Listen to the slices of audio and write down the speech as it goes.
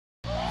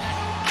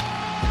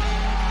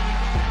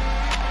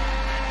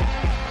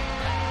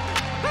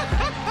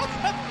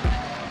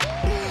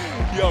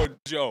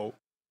Joe,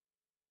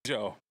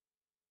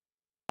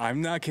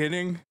 I'm not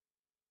kidding.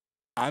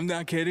 I'm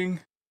not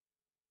kidding.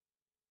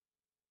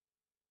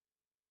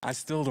 I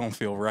still don't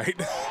feel right.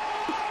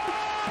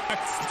 I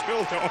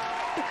still don't.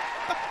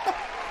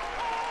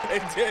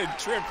 It did,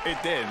 Trip,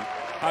 it did.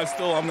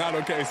 I'm not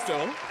okay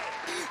still.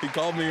 He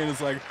called me and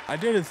it's like, I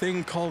did a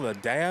thing called a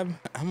dab.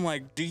 I'm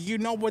like, do you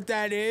know what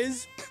that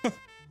is? I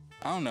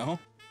don't know.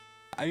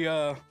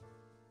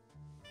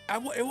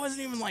 It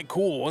wasn't even like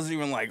cool. It wasn't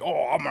even like,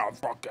 oh, I'm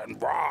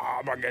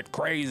gonna get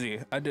crazy.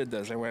 I did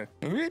this. I went,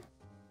 wait.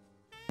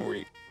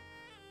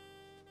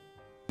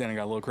 Then I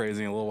got a little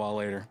crazy a little while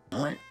later.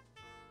 All right.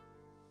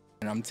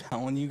 And I'm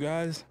telling you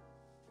guys,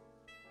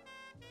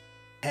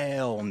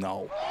 hell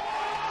no.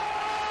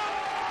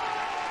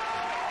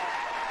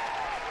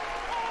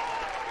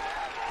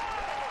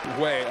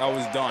 Wait, I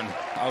was done.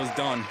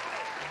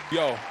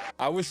 Yo,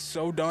 I was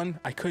so done,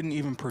 I couldn't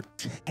even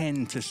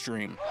pretend to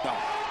stream. No.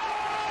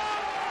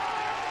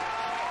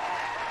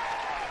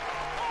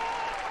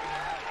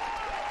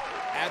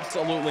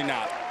 Absolutely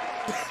not.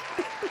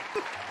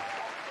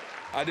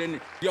 I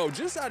didn't. Yo,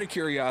 just out of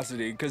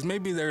curiosity, because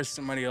maybe there's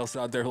somebody else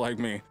out there like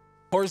me.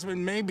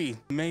 Horseman,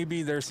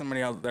 maybe there's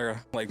somebody out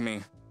there like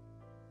me.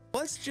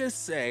 Let's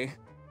just say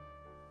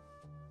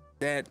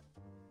that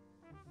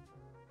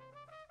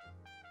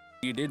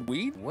you did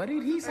weed? What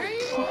did he say?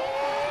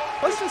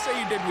 Let's just say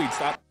you did weed.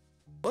 Stop.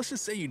 Let's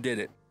just say you did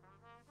it.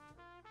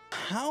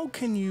 How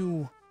can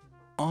you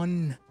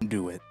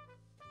undo it?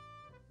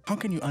 How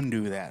can you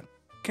undo that?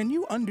 Can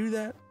you undo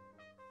that?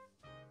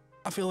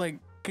 I feel like,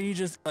 can you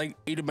just like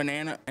eat a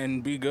banana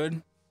and be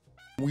good?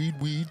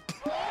 Weed.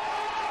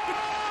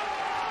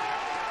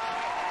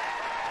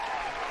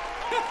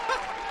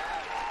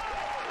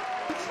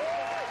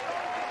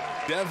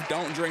 Dev,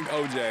 don't drink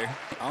OJ.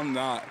 I'm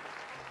not.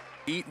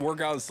 Eat, work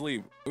out,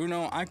 sleep.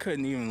 Uno, I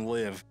couldn't even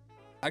live.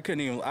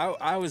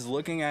 I was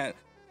looking at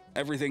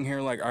everything here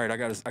like, all right, I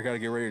gotta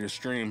get ready to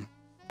stream.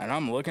 And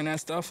I'm looking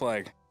at stuff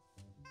like,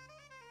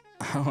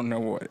 I don't know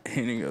what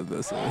any of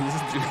this is,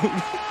 dude.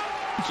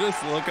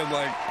 Just looking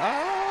like,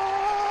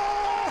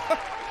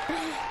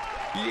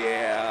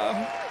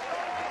 yeah.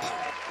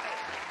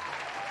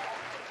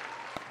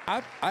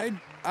 I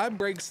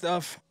break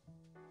stuff,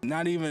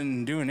 not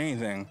even doing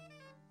anything.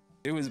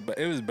 It was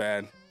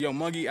bad. Yo,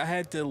 Muggy, I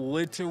had to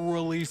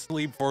literally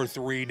sleep for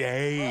 3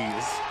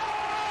 days.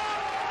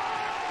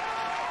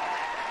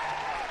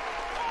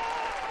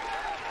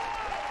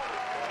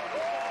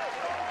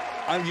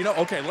 You know,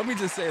 okay, let me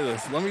just say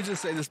this. Let me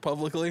just say this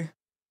publicly.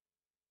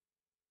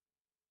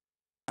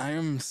 I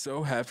am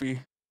so happy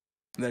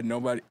that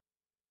nobody...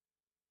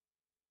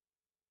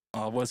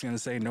 I was going to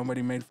say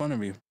nobody made fun of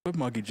me, but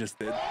Muggy just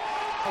did.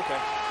 Okay.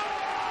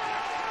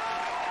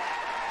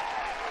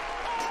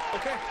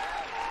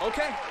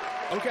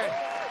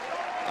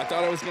 I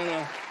thought I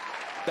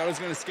was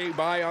gonna skate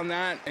by on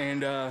that,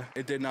 and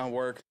it did not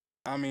work.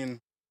 I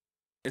mean,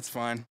 it's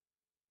fine.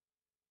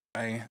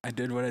 I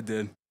did what I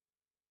did.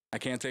 I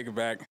can't take it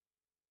back.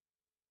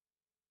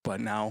 But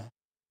now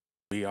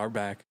we are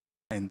back,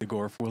 and the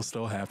Gorf will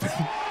still happen.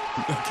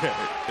 Okay,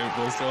 it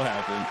will still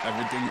happen.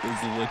 Everything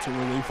is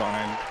literally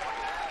fine.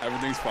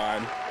 Everything's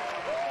fine.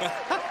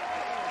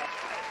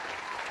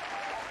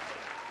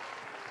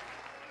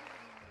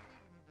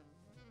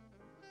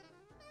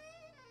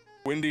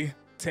 Wendy,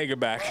 take it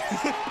back.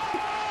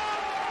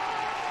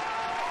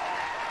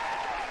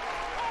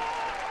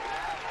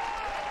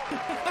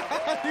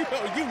 Yo,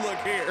 you look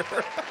here.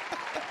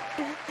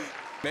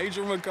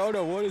 Major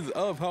Makoto, what is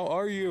up? How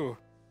are you?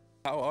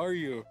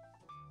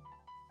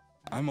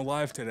 I'm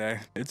alive today.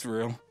 It's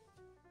real.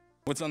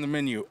 What's on the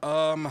menu?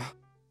 I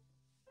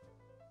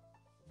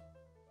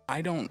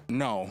don't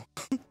know.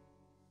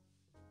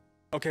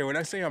 Okay, when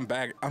I say I'm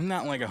back, I'm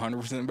not like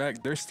 100%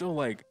 back. There's still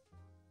like,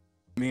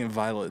 me and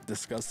Violet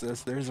discussed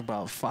this. There's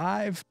about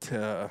 5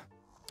 to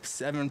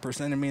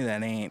 7% of me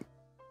that ain't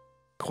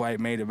quite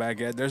made it back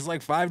yet. There's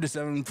like 5 to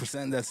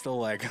 7% that's still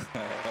like,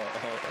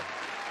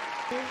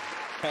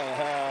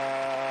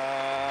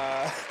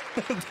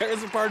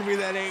 there's a part of me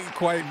that ain't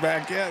quite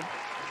back yet.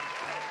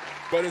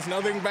 But it's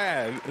nothing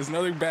bad.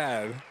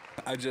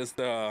 I just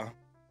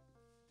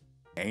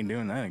ain't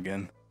doing that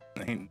again.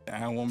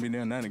 I won't be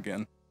doing that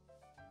again.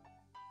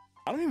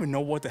 I don't even know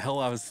what the hell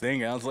I was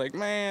thinking. I was like,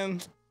 man,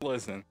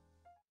 listen.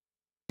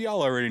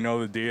 Y'all already know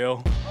the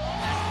deal.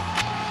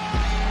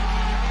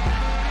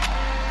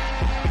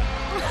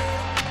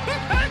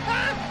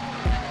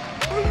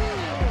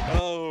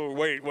 Oh,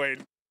 wait.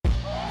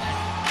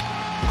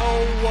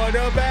 Oh, what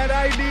a bad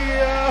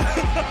idea.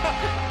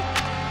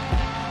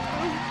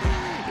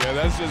 Yeah,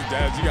 that's just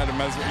dads. You gotta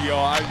mess with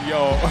I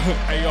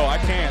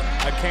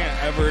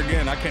can't ever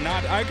again. I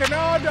cannot, I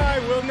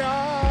will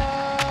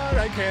not,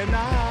 I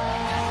cannot.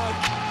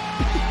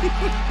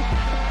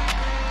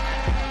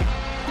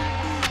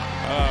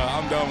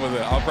 I'm done with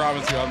it. I'll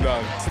promise you I'm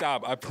done.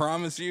 Stop. I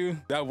promise you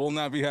that will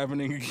not be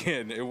happening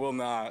again. It will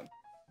not.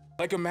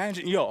 Like,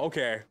 imagine,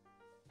 okay.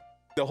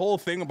 The whole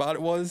thing about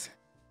it was,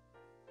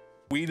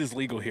 weed is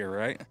legal here,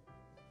 right?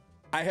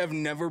 I have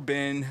never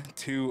been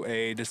to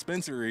a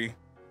dispensary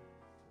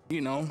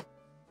you know,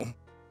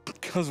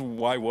 because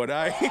why would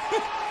I?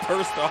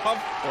 First off,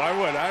 why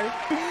would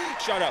I?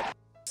 Shut up.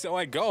 So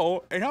I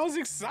go, and I was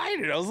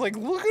excited. I was like,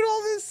 look at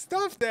all this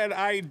stuff that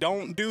I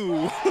don't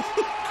do.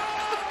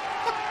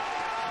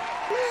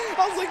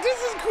 I was like, this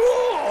is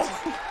cool.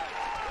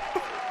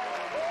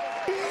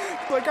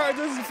 Like, all right,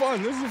 this is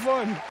fun. This is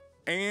fun.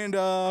 And,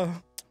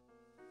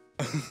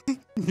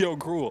 yo,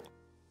 cruel.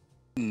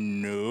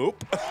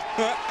 Nope.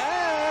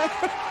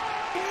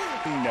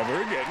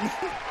 Never again.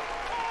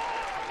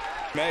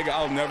 Meg,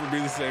 I'll never be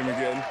the same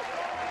again.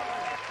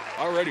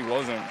 Already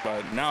wasn't,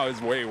 but now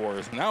it's way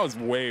worse. Now it's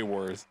way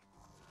worse.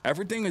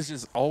 Everything is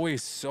just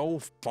always so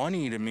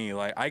funny to me.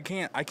 Like, I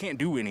can't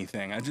do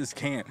anything. I just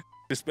can't.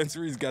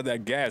 Dispensary's got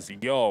that gas.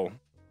 Yo,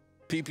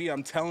 PP,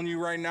 I'm telling you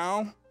right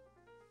now,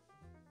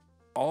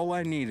 all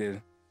I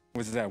needed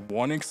was that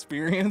one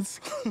experience,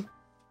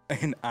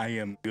 and I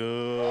am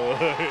good.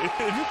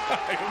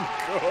 I am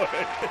good.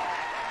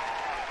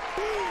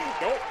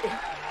 Nope.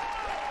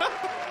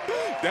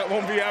 That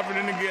won't be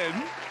happening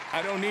again.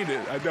 I don't need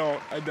it. I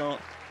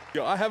don't.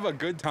 Yo, I have a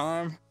good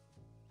time.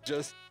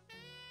 Just,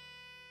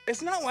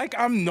 it's not like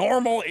I'm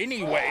normal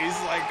anyways.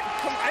 Like,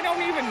 come, I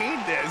don't even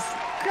need this.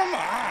 Come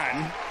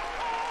on.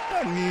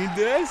 I don't need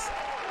this.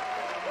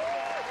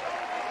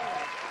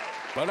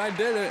 But I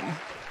did it.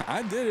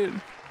 I did it.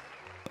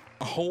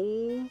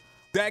 Oh,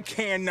 that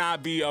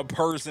cannot be a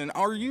person.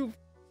 Are you?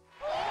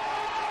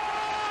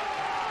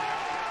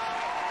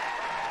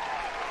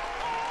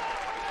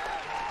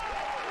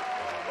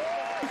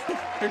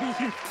 Are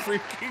you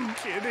freaking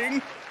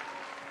kidding?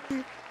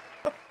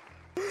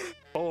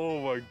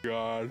 Oh my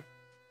God.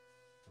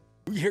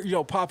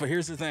 Yo, Papa,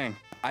 here's the thing.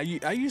 I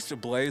used to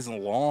blaze a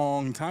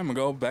long time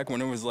ago, back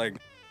when it was like,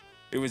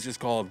 it was just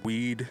called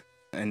weed,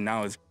 and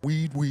now it's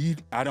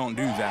weed. I don't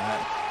do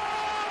that.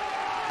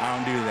 I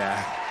don't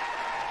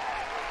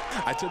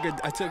do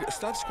that.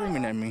 Stop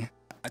screaming at me.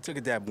 I took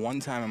a dab one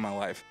time in my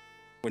life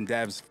when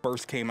dabs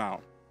first came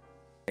out,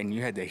 and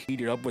you had to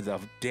heat it up with a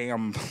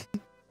damn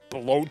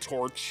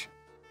blowtorch.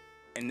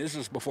 And this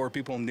was before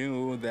people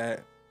knew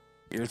that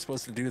you're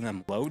supposed to do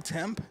them low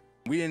temp.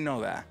 We didn't know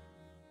that.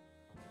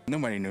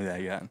 Nobody knew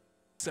that yet.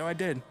 So I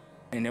did.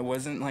 And it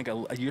wasn't like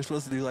you're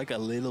supposed to do like a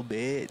little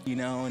bit, you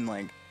know, and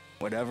like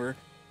whatever.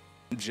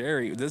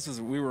 Jerry,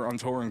 we were on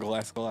tour in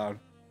Glass Cloud.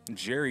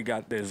 Jerry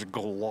got this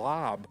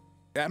glob.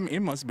 I mean, it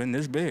must have been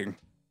this big.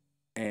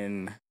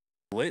 And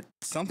lit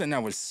something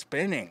that was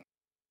spinning.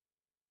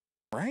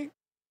 Right?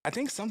 I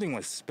think something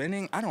was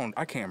spinning. I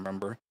can't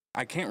remember.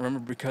 I can't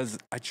remember because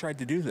I tried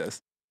to do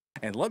this.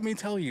 And let me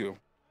tell you,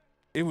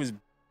 it was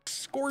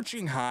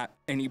scorching hot,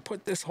 and he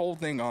put this whole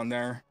thing on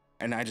there,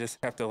 and I just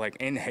have to like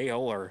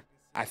inhale, or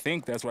I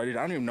think that's what I did.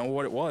 I don't even know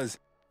what it was.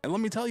 And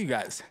let me tell you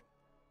guys,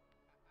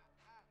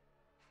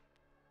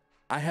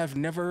 I have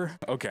never,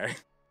 okay,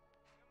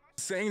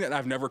 saying that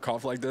I've never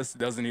coughed like this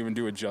doesn't even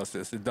do it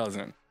justice. It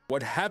doesn't.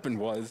 What happened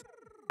was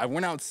I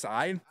went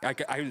outside.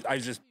 I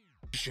was just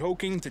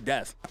choking to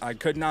death. I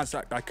could not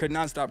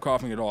stop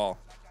coughing at all.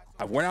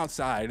 I went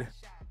outside.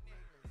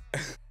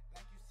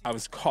 I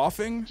was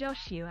coughing.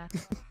 Joshua.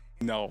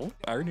 No,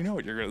 I already know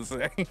what you're gonna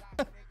say.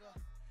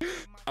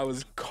 I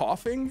was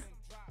coughing,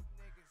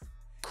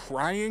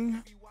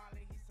 crying,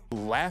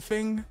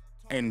 laughing,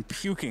 and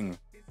puking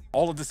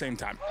all at the same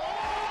time.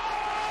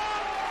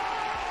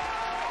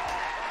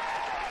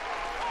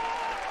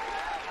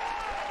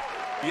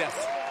 Yes,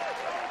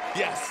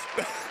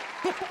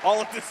 all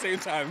at the same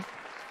time.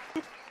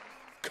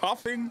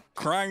 Coughing,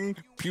 crying,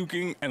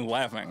 puking, and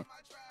laughing.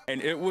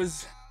 And it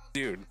was,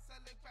 dude,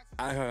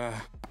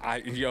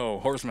 yo,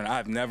 Horseman,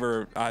 I've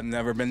never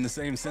been the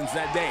same since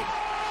that day.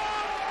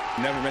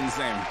 Never been the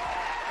same.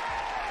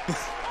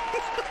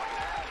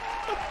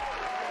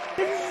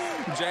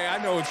 Jay,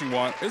 I know what you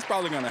want. It's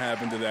probably gonna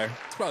happen today.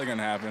 It's probably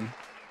gonna happen.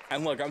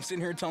 And look, I'm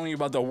sitting here telling you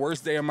about the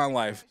worst day of my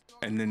life,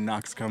 and then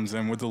Knox comes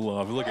in with the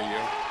love. Look at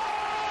you.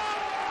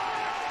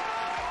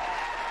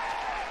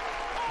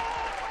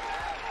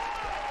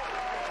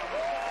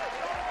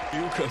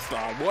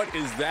 Yuka-san, what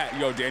is that?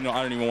 Yo, Daniel,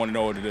 I don't even want to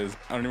know what it is.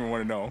 I don't even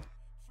want to know.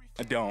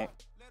 I don't.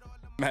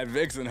 Matt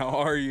Vixen, how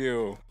are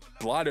you?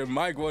 Blotted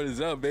Mike, what is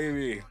up,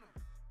 baby?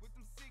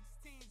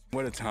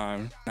 What a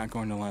time. Not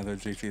going to lie though,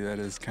 JT, that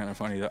is kind of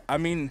funny though. I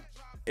mean,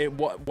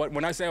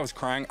 when I say I was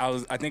crying,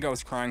 I think I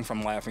was crying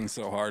from laughing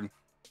so hard.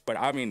 But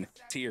I mean,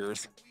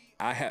 tears.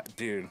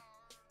 Dude,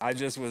 I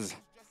just was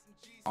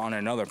on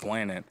another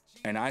planet.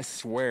 And I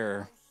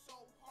swear,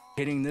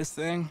 hitting this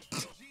thing,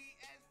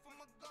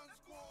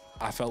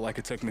 I felt like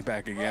it took me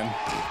back again.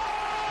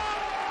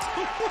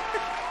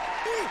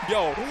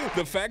 Yo,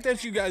 the fact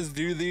that you guys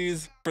do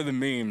these for the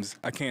memes,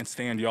 I can't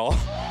stand y'all.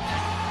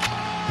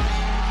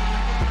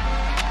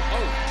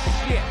 Oh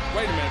shit!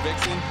 Wait a minute,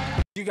 Vixen.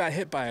 You got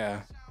hit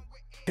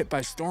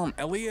by Storm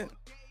Elliott?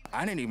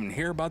 I didn't even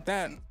hear about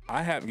that.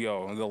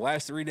 The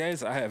last 3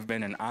 days I have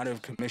been an out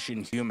of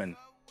commission human.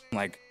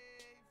 Like,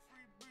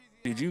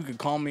 you could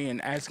call me and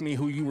ask me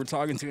who you were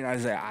talking to, and I'd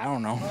say, I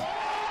don't know.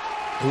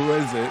 Who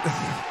is it?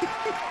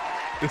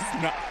 It's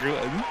not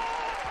good.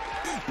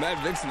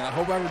 Matt Vixen, I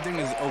hope everything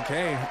is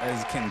okay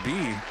as can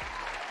be.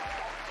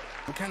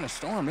 What kind of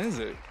storm is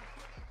it?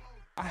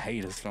 I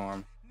hate a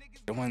storm.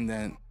 The one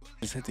that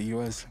just hit the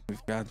U.S.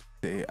 We've got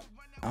the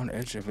on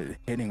edge of it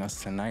hitting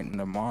us tonight and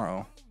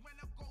tomorrow.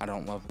 I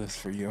don't love this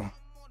for you.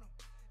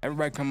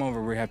 Everybody come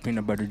over. We have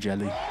peanut butter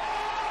jelly.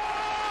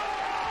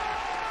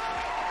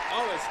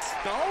 Oh, it's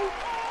snow?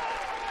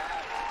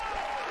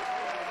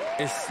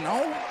 It's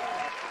snow?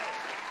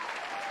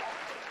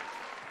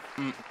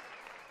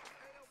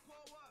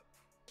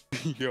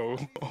 Yo,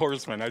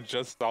 Horseman, I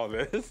just saw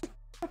this.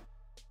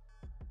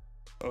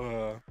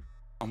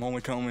 I'm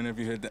only coming if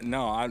you hit that.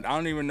 No, I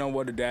don't even know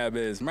what a dab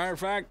is. Matter of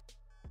fact,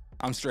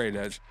 I'm straight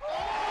edge.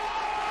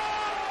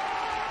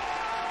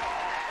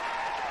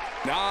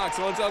 Knox,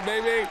 what's up,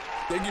 baby?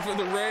 Thank you for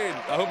the raid.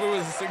 I hope it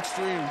was a 6th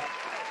stream.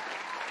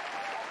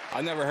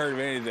 I never heard of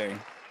anything.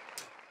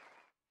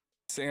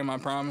 Sam, I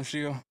promise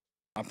you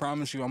I'm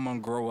gonna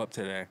grow up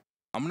today.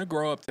 I'm gonna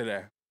grow up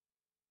today.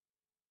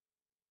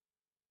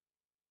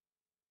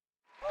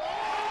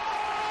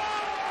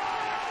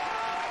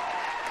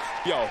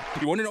 Yo,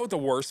 you wanna know what the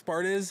worst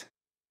part is?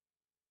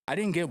 I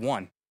didn't get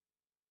 1.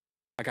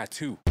 I got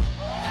 2.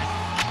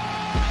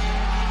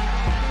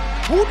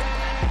 Who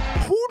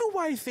do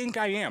I think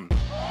I am?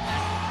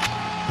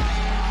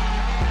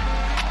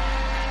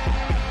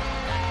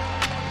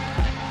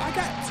 I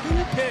got 2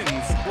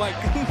 pins. Like,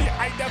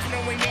 I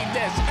definitely need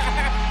this.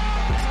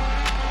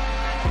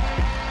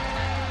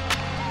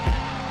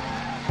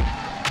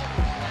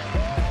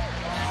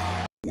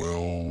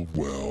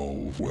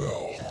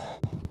 Well.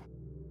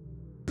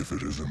 If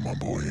it isn't my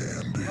boy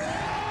Andy.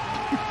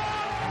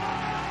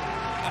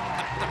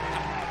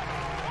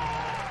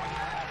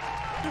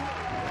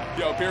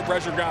 Yo, peer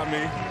pressure got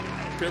me.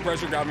 Peer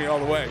pressure got me all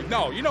the way.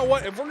 No, you know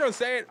what? If we're gonna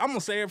say it, I'm gonna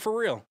say it for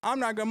real. I'm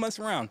not gonna mess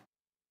around.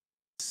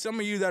 Some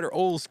of you that are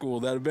old school,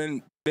 that have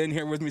been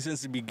here with me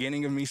since the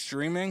beginning of me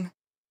streaming,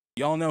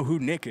 y'all know who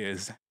Nick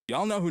is.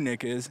 Y'all know who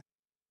Nick is.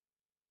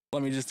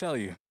 Let me just tell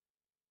you.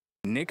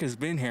 Nick has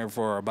been here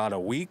for about a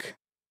week.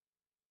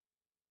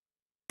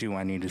 Do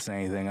I need to say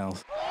anything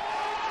else?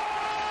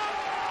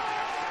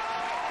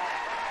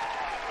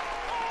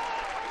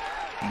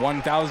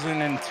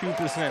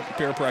 1002%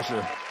 peer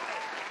pressure.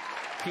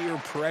 Peer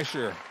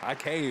pressure. I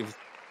caved.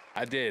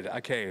 I did.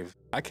 I caved.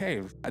 I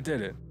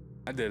did it.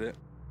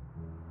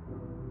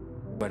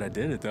 But I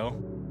did it though.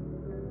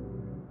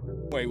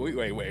 Wait.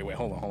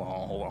 Hold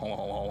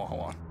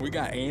on. We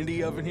got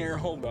Andy up in here.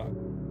 Hold on.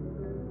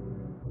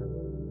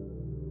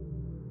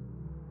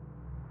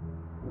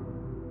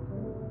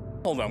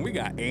 We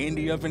got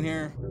Andy up in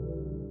here.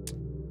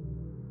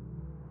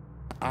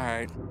 All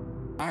right,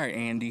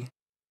 Andy.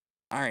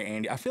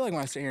 I feel like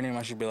when I say your name,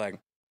 I should be like,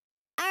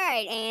 all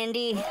right,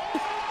 Andy.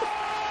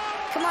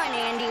 Come on,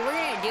 Andy. We're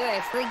gonna do a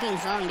freaking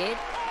song, dude.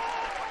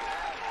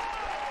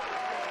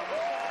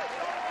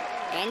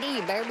 Andy,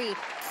 you better be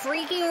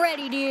freaking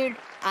ready, dude.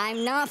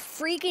 I'm not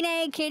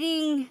freaking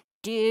kidding,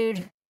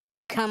 dude.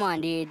 Come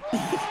on, dude.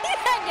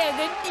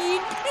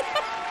 Dude.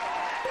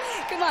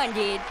 Come on,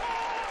 dude.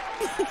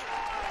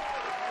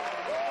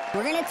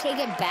 We're gonna take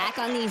it back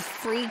on these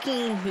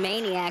freaking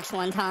maniacs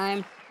one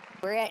time.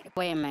 Wait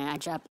a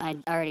minute, I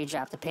already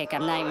dropped the pick.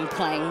 I'm not even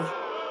playing.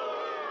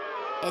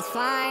 It's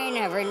fine,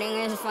 everything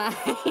is fine.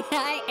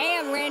 I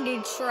am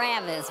Randy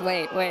Travis.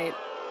 Wait.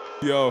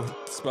 yo,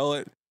 spell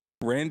it.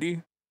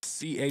 Randy,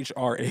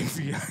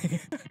 CHRAVI.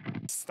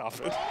 Stop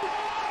it.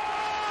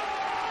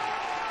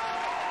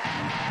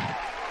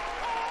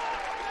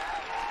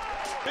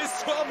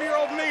 It's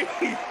 12-year-old me.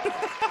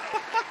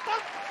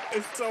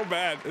 It's so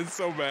bad.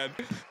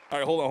 All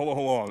right, hold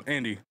on,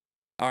 Andy.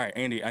 All right,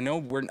 Andy. I know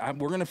we're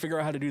gonna figure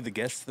out how to do the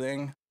guest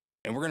thing,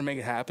 and we're gonna make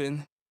it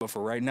happen. But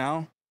for right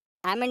now,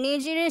 I'm gonna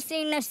need you to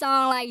sing the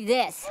song like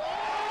this.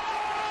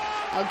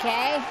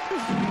 Okay?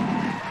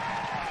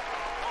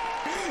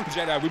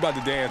 Jedi, we about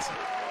to dance.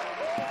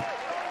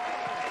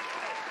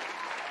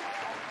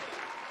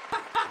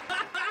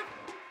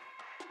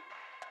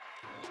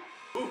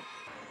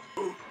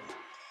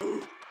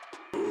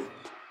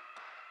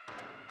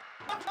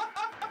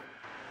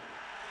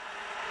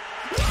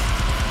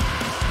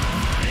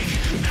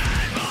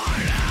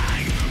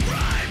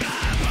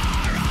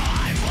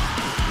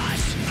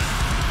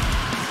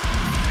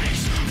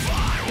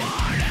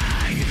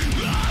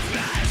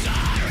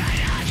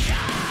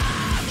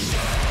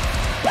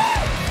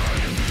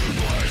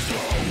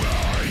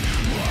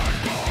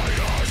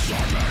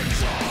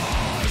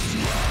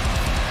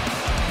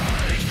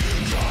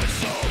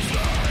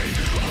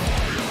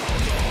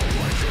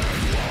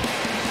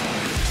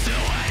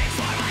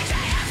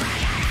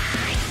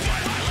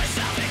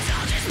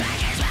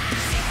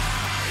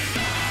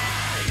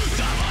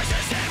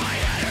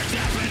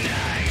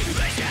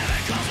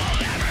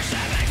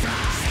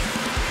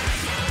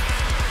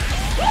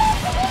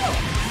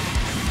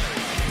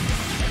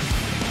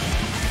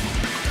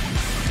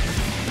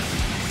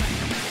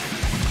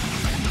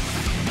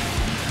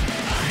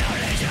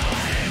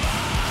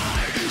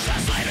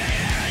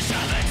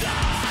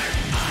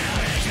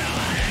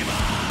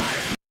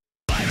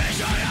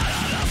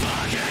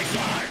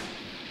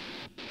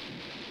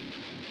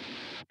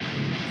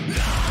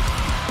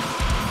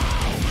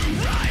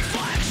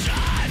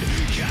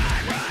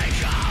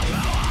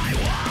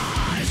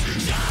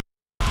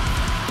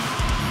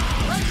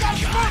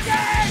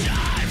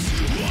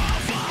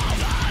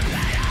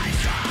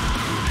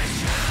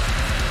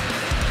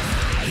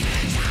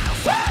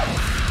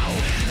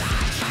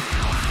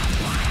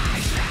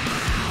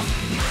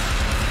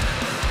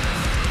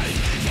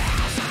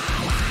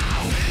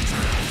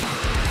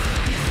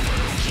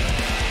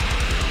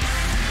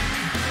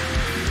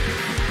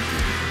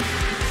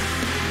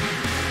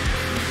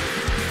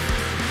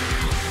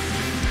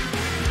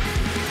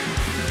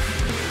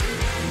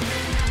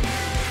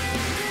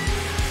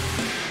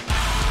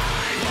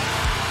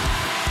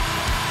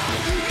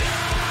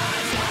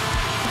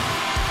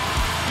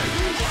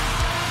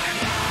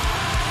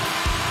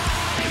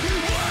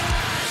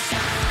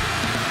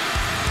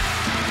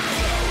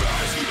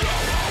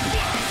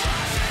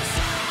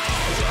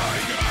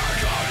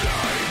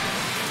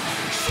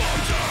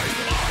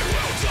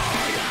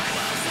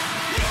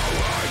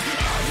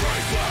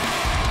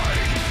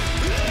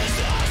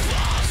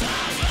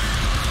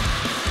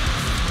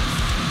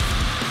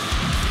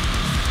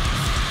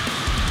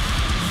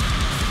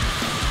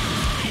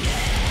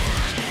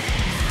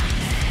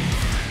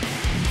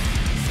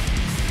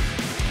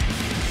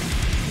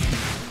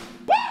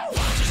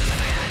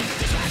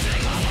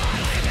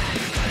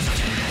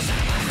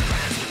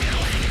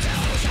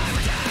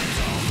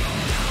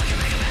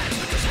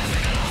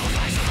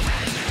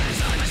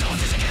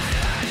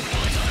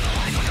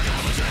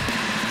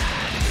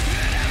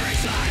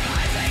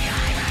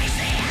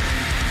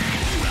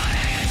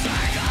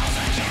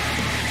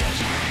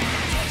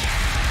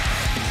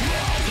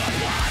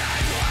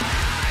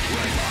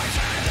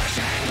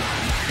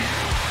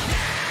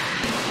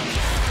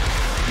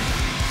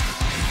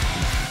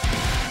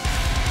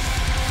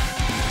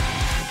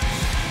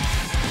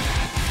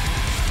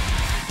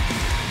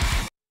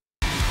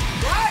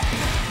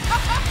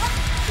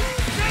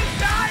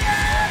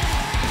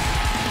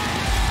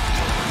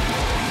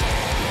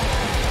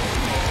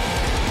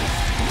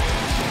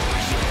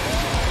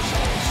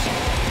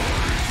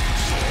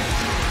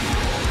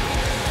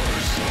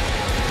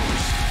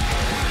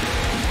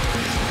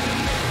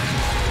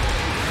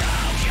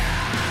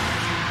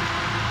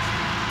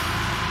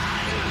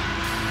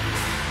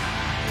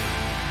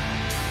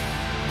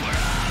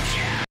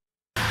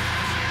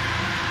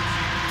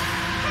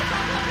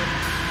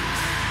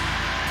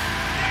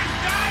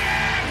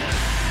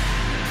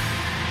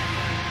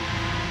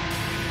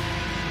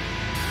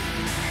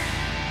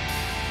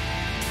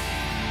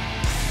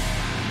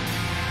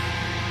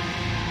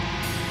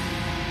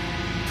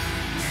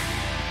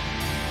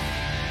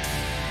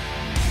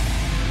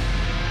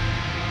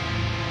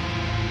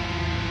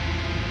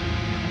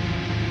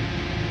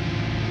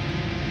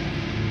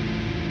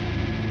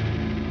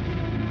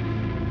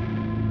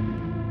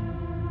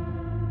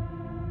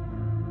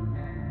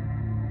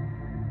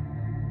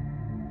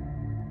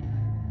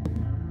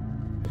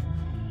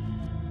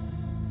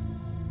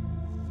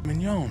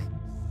 mignon.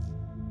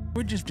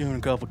 We're just doing a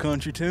couple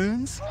country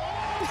tunes.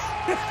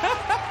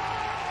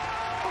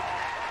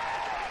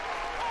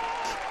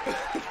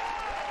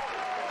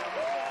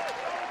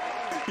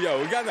 Yo,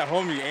 we got that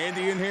homie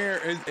Andy in here.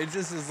 It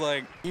just is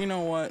like, you know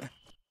what?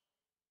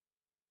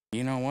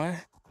 You know what?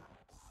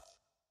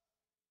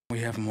 We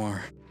have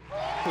more.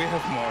 We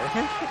have more.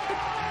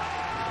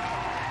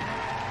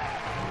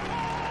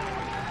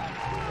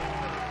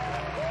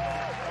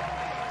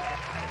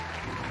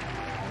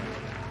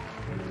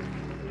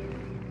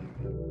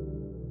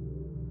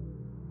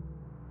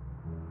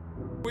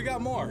 We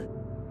got more.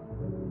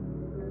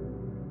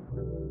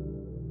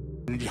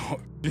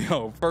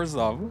 Yo, first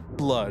off,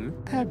 Blood,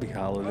 happy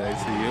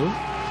holidays to you.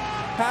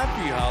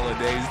 Happy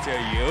holidays to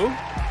you.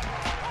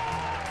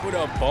 What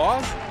up,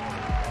 boss?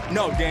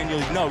 No, Daniel,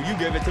 no, you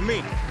give it to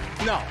me.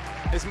 No,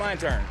 it's my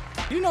turn.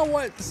 You know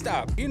what?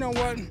 Stop. You know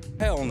what?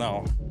 Hell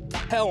no.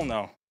 Hell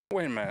no.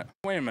 Wait a minute.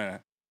 Wait a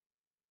minute.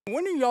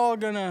 When are y'all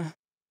gonna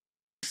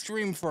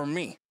stream for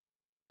me?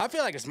 I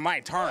feel like it's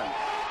my turn.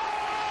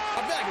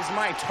 I feel like it's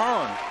my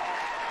turn.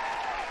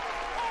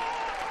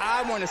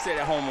 I want to sit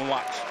at home and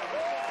watch.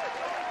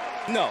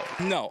 No,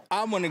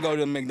 I want to go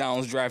to the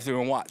McDonald's drive-thru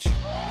and watch.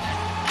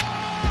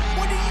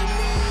 What do you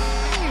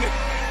mean?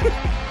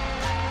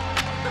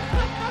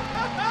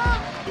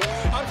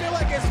 I feel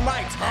like it's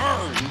my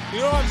turn.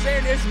 You know what I'm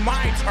saying? It's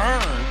my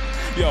turn.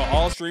 Yo,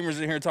 all streamers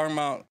in here talking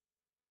about.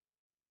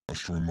 I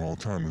stream all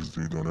the time. This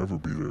dude don't ever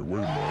be there. Wait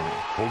a minute.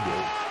 Hold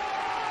up.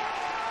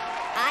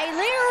 I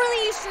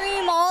literally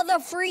stream all the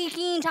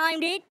freaking time,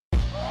 dude.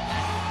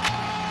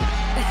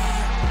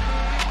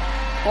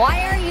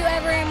 Why aren't you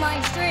ever in my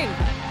stream?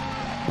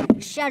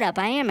 Shut up,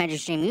 I am at your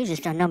stream. You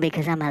just don't know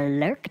because I'm a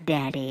lurk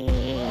daddy.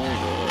 Yeah.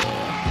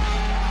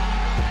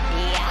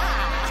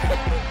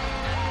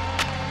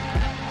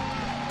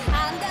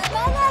 I'm the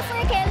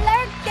motherfucking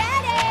lurk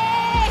daddy.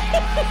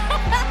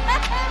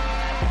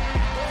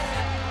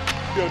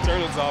 Yo,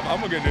 turn this off. I'm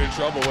gonna get into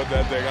trouble with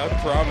that thing. I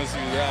promise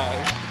you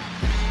that.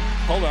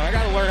 Hold on, I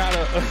gotta learn how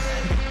to.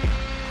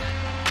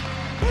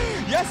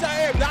 Yes,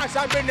 I am, Knox.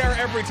 I've been there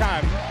every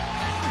time.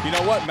 You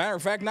know what? Matter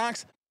of fact,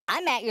 Knox,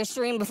 I'm at your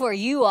stream before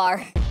you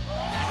are.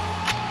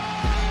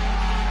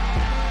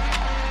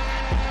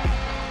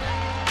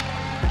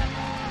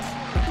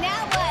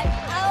 Now what?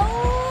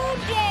 Oh,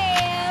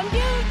 damn. Do,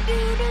 do,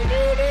 do,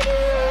 do, do, do.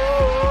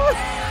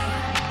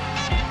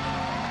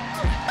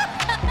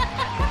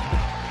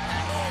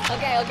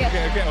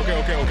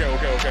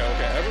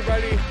 Okay.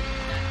 Everybody,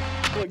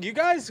 look, you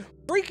guys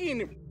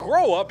freaking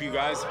grow up, you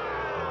guys.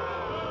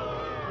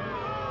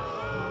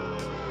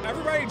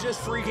 Everybody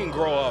just freaking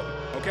grow up,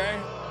 okay?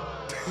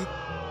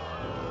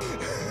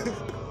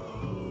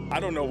 I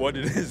don't know what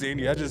it is,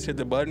 Andy. I just hit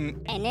the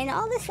button. And then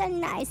all of a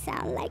sudden I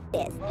sound like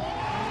this.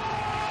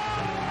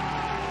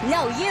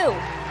 No, you.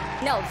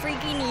 No,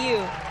 freaking you.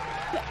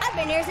 I've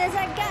been here since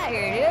I got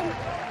here, dude.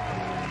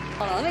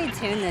 Hold on, let me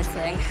tune this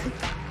thing.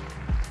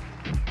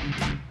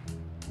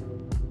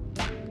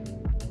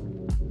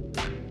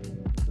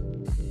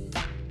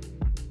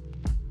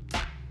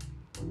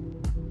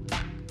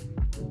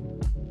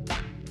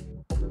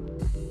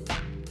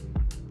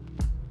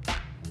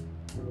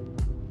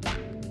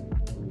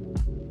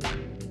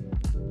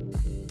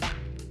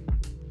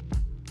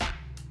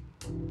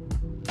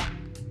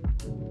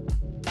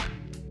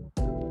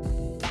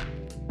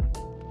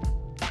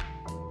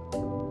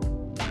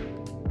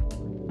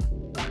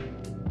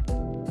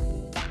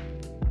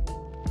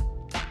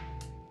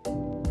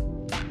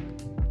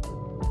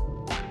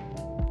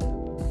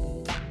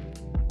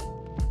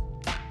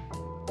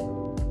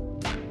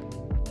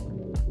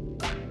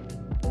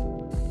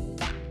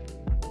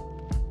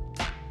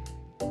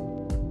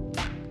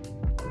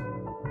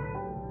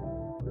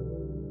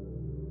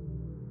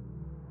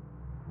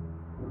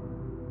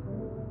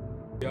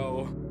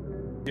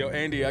 Yo,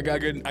 Andy, I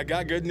got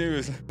good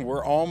news.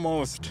 We're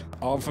almost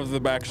off of the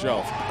back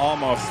shelf.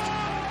 Almost.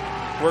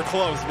 We're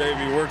close,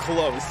 baby. We're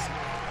close.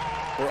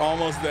 We're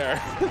almost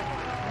there.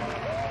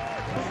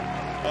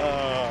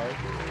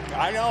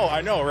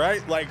 I know,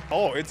 right? Like,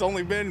 oh, it's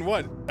only been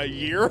what, a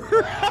year?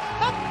 We're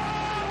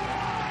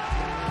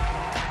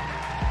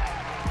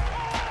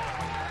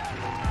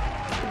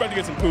about to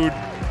get some food.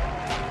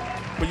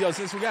 But yo,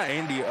 since we got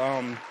Andy,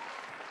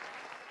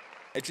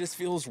 it just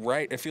feels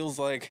right. It feels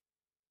like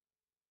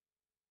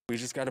we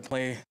just got to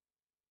play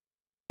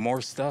more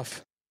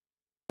stuff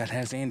that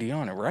has Andy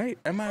on it, right?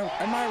 Am I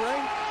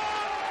right?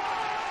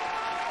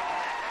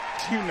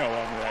 You know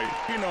I'm right.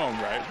 You know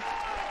I'm right.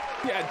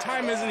 Yeah,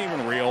 time isn't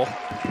even real.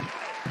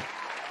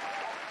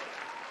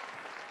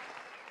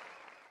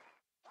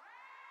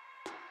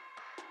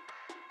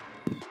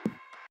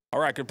 All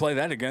right, I could play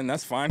that again.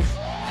 That's fine.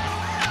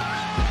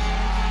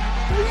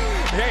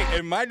 Hey,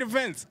 in my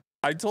defense,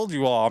 I told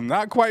you all, I'm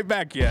not quite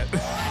back yet.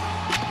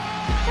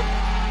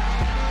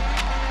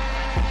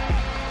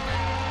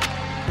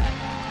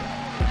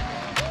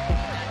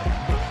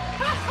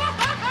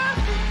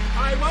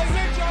 I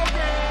wasn't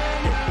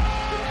joking.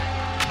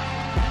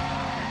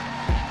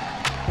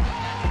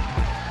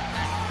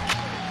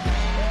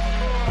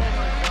 Oh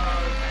my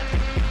God.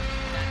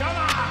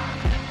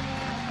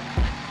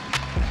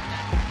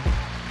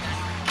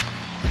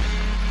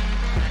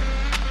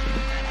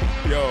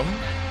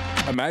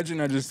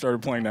 Imagine I just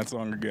started playing that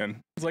song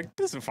again. It's like,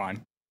 this is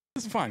fine.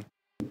 This is fine.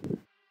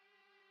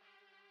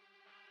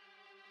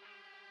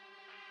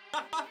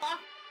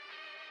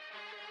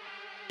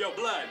 Yo,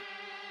 Blood.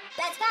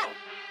 Let's go.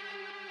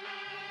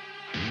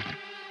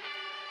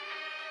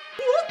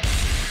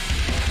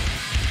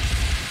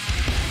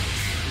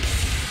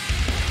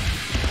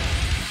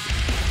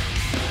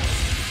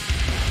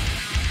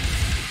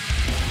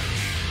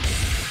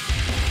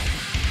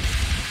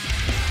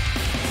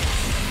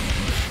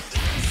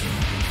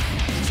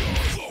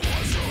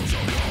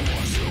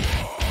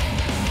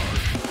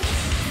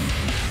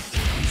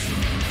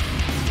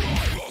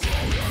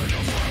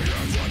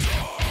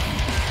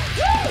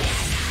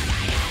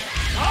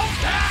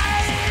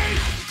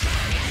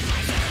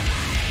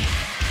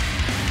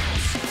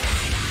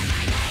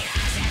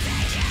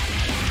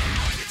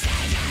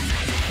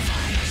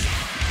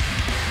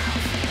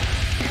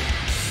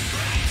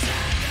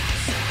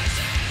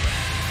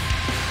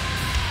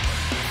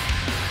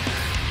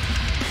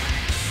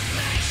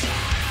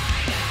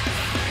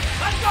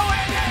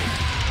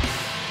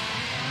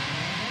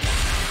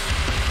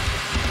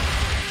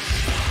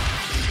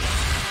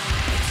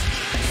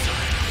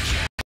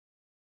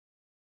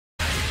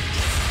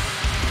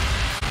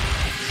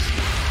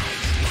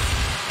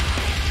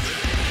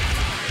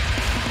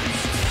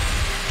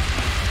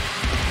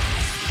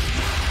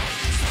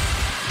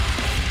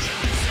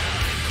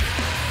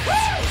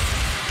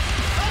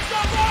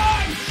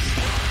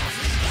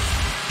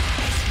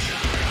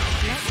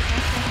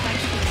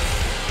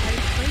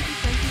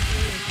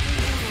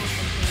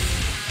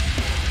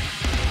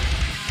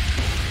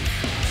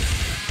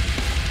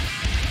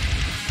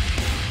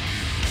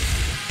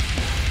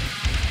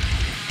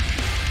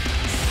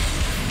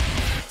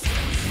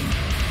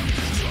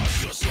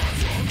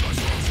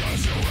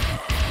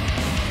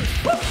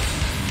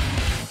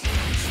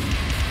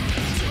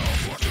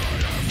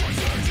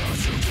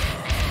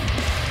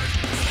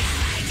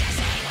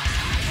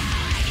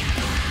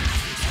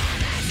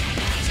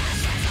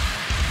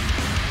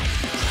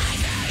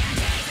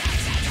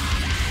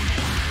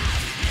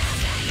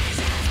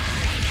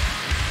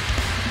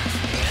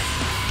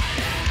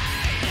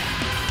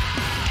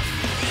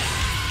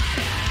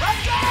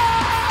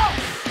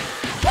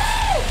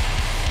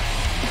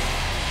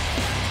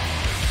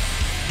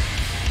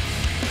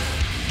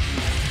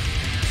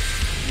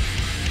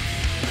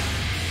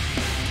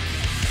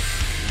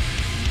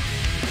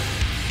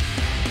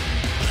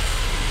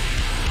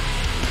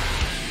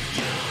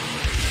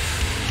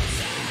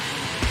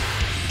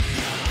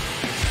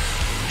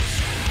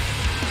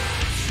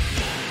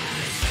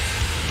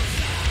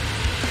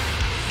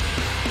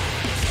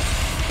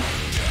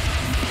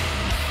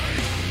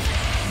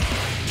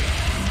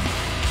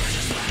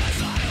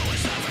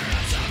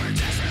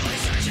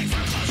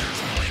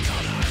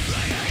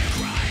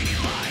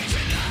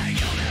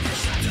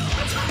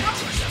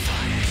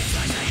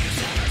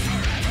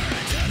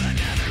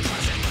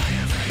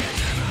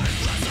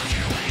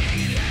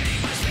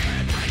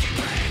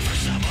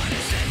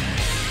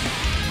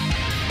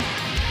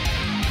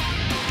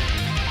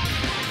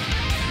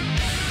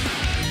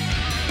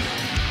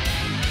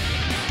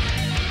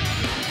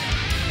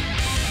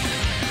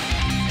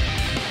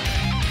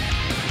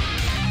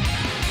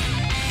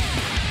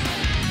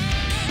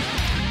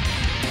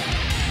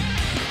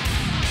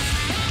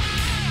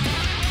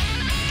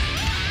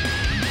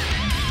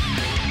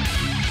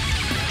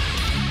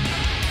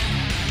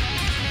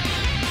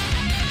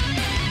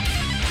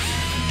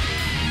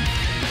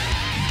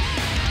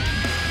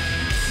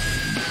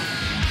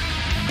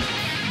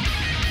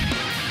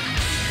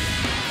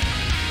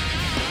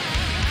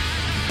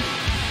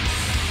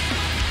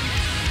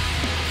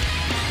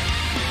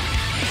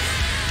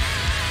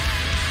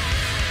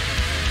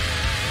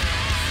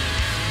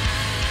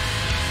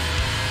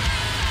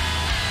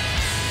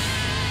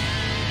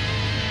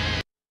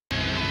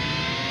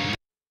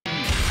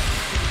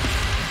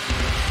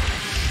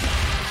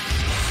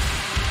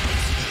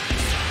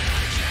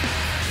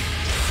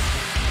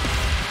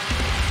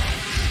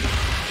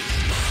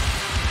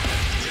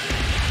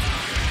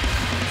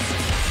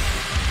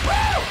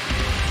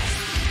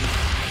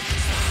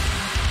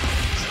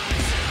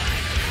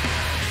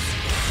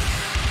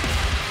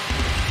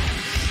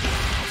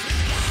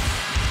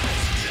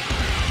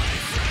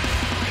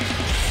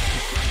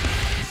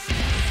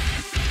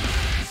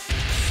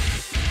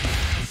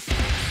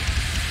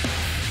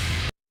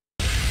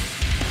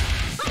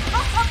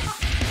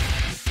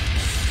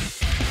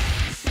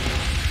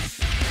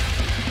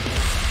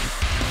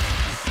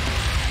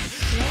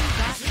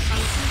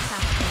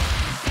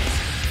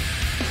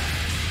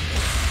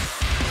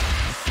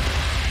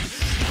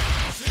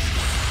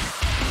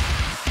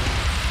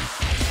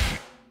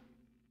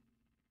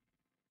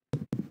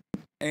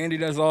 Andy,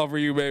 that's all for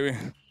you, baby.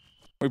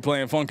 We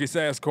playing funky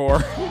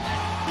sasscore.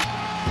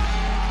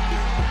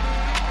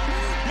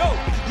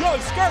 Yo,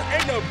 Skirt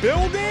in the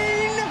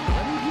building.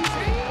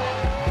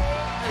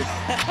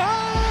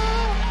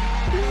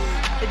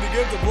 If you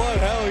give the blood,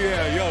 hell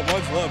yeah. Yo,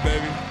 much love,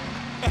 baby.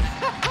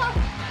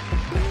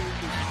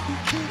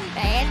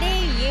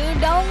 Andy, you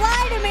don't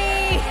lie to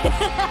me. What's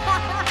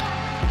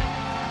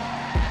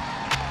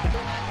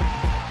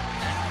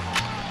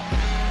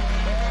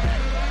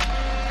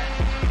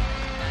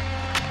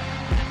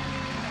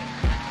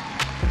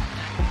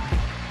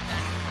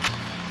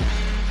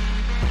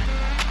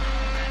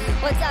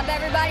up,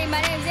 everybody? My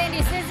name's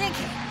Andy Sizik,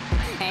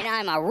 and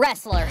I'm a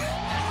wrestler.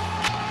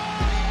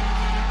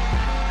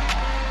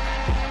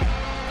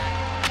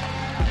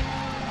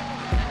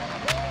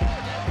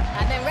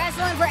 I've been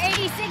wrestling for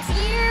 86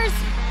 years,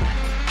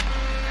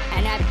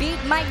 and I beat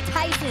Mike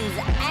Tyson's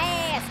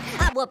ass.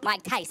 I whooped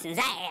Mike Tyson's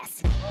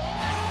ass.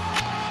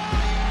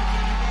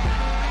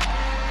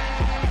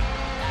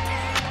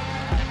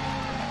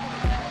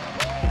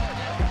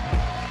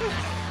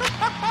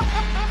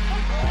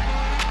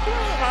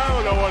 I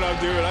don't know what I'm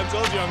doing. I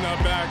told you I'm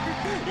not back.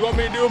 You want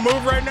me to do a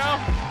move right now?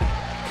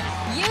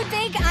 You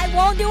think I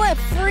won't do a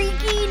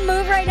freaking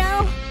move right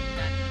now?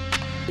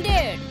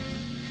 Dude,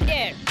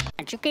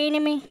 aren't you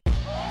kidding me?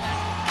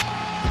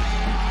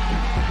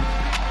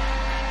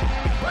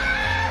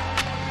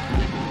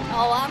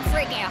 Oh, I'm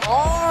freaking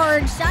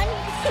hard, son.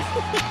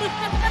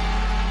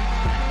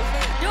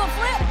 Do a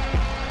flip.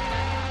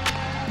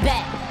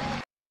 Bet.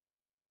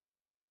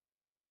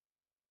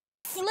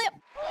 Flip.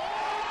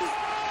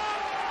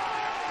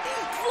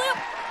 Flip.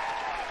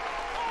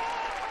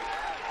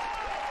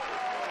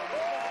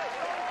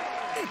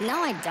 No,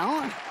 I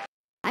don't.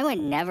 I would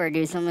never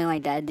do something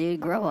like that,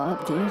 dude. Grow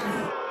up, dude.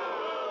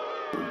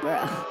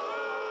 Bruh.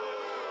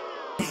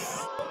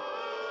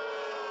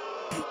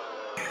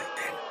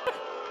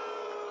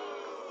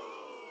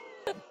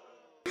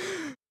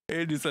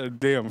 Andy said,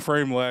 damn,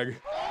 frame lag.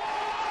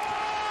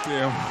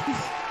 Damn.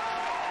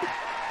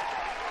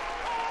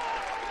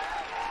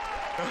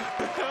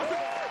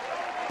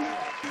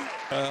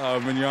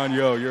 Mignon,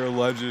 yo, you're a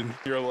legend.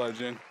 You're a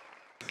legend.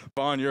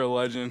 Vaughn, you're a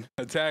legend.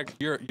 Attack,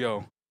 you're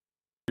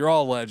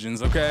all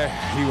legends, okay?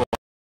 You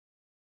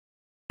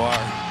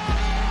are.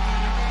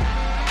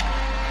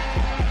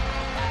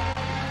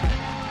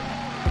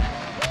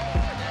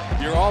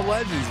 You're all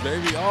legends,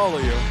 baby, all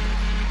of you.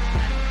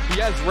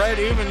 Yes, Red,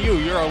 even you're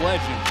a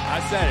legend. I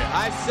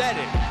said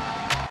it.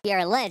 You're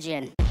a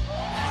legend.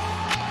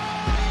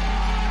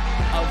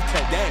 Of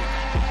today.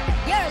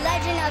 You're a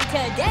legend of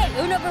today.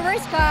 Uno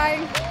reverse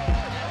card.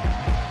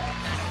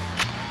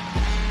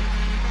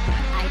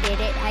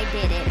 I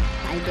did it.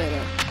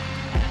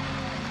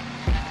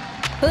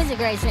 Who's a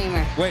great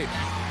streamer? Wait.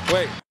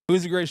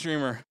 Who's a great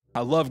streamer? I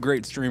love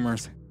great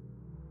streamers.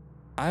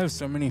 I have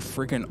so many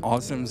freaking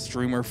awesome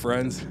streamer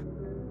friends.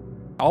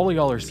 All of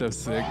y'all are so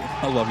sick.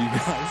 I love you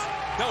guys.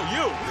 No,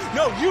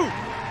 you.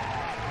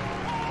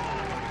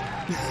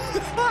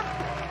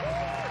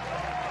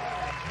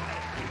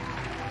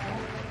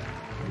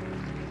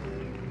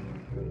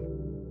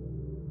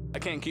 I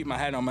can't keep my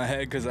hat on my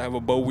head because I have a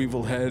boll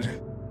weevil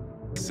head.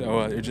 So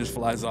it just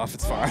flies off.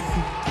 It's fine.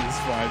 It's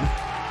fine.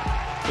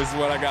 This is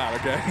what I got,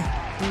 okay?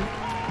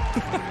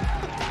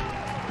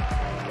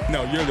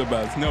 No, you're the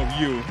best. No,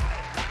 you.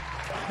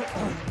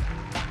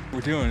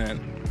 We're doing it.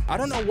 I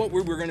don't know what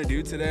we were gonna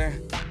do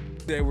today.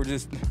 Today we're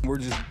just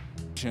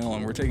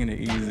chilling. We're taking it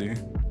easy.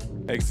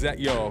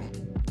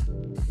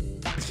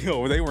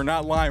 Yo, they were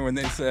not lying when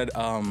they said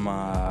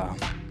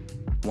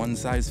one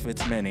size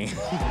fits many.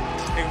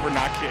 They were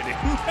not kidding.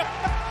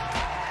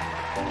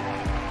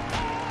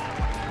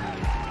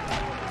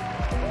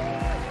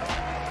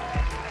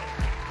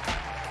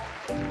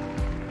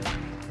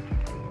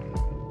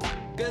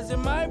 Cause there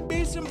might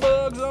be some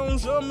bugs on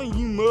some of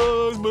you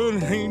mugs,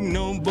 but ain't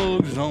no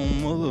bugs on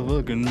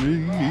motherfucking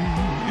me.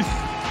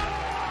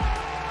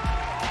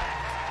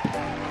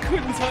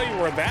 Couldn't tell you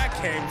where that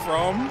came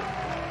from.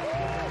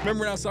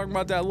 Remember when I was talking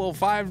about that little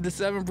 5 to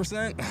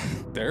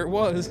 7%? There it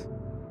was.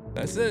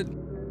 That's it.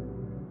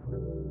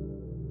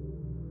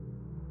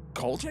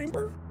 Coal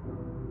chamber?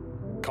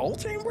 Coal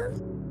chamber?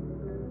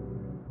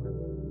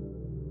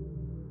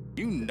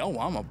 You know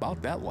I'm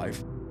about that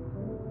life.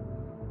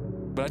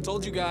 But I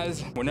told you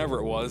guys, whenever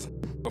it was,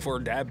 before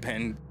Dab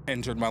Pen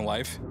entered my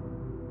life,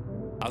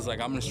 I was like,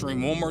 I'm gonna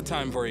stream one more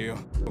time for you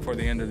before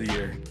the end of the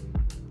year.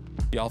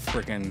 Y'all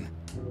freaking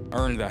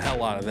earned the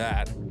hell out of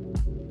that.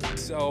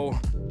 So,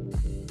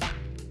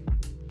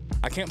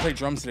 I can't play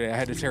drums today. I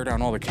had to tear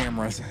down all the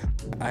cameras.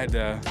 I had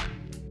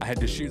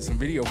to shoot some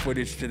video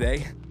footage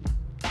today.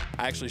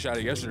 I actually shot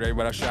it yesterday,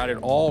 but I shot it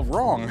all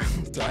wrong.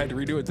 So I had to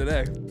redo it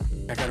today.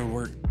 I gotta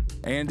work.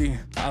 Andy,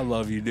 I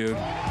love you, dude.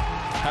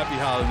 Happy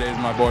holidays,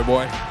 my boy.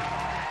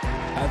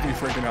 Happy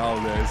freaking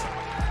holidays.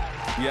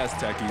 Yes,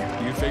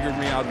 Techie, you figured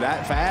me out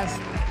that fast?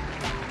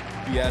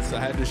 Yes,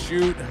 I had to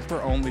shoot for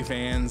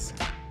OnlyFans.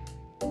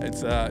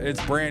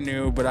 It's brand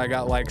new, but I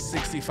got like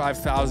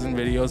 65,000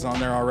 videos on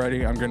there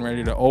already. I'm getting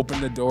ready to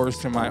open the doors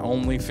to my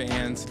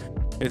OnlyFans.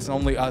 It's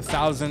only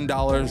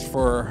 $1,000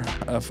 for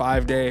a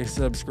 5-day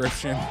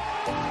subscription.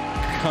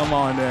 Come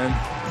on in.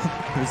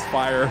 It's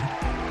fire.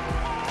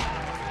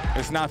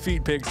 It's not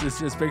feet pics,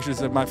 it's just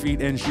pictures of my feet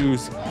in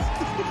shoes.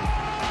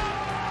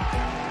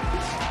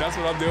 That's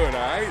what I'm doing, all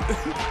right?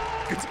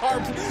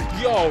 Guitar,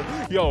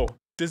 yo,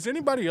 does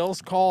anybody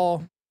else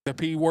call The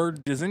P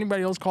word. Does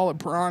anybody else call it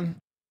prawn?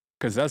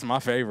 Because that's my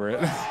favorite.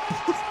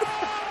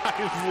 I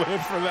just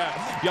live for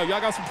that. Yo,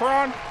 y'all got some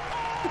prawn?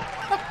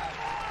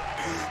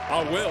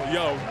 I will.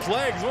 Yo,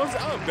 Plagues, what's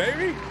up,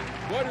 baby?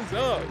 What is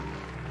up?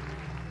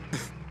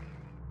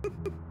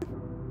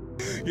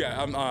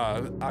 Yeah,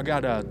 I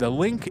got the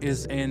link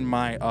is in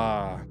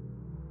my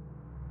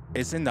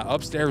it's in the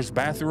upstairs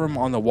bathroom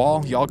on the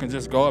wall. Y'all can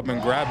just go up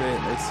and grab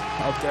it. It's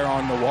up there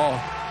on the wall.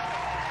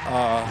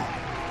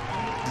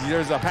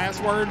 There's a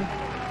password.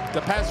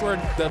 The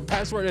password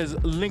is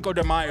Linko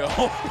de Mayo.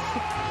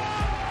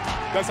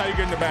 That's how you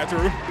get in the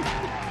bathroom.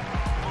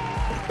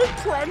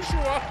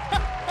 Crunchua.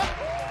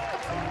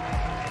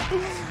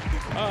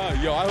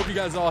 Yo, I hope you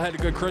guys all had a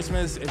good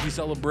Christmas. If you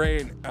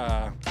celebrate,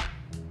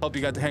 hope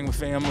you got to hang with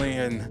family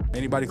and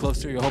anybody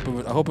close to you. I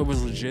hope it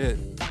was legit.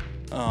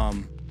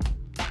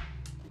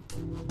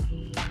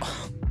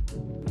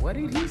 What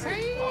did he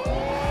say?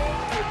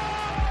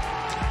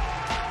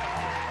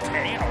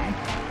 Damn,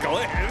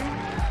 Glenn.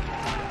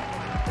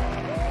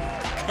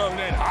 Coming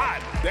in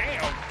hot.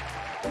 Damn.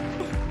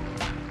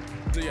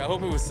 So yeah, I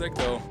hope it was sick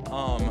though.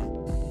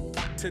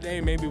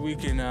 Today maybe we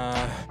can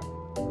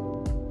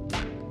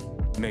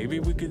maybe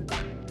we could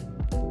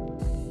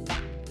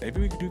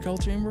do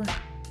Cold Chamber.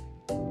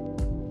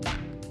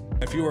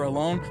 If you were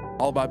alone,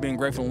 all about being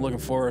grateful and looking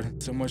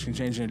forward, so much can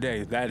change in a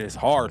day. That is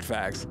hard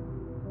facts.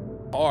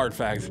 Hard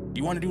facts.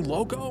 You want to do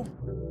Loco?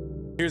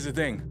 Here's the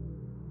thing.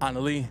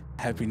 Annalie,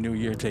 Happy New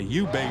Year to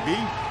you, baby.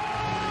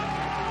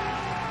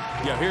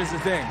 Yo, here's the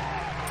thing.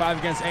 5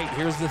 against 8.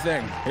 Here's the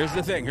thing. Here's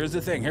the thing. Here's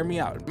the thing. Hear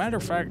me out. Matter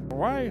of fact,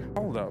 why?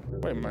 Hold up.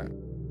 Wait a minute.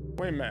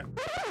 Wait a minute.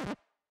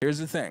 Here's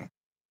the thing.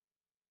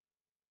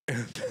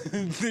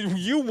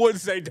 You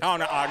would say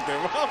down an octave.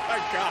 Oh my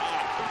God.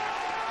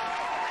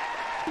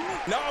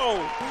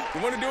 No.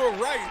 You want to do it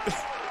right.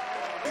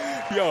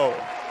 Yo,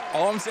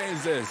 all I'm saying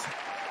is this.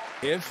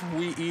 If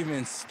we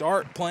even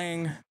start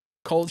playing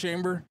Cold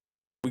Chamber,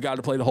 we got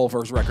to play the whole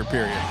first record,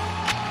 period.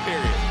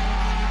 Period.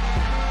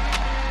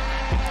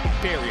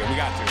 Period. We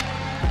got to.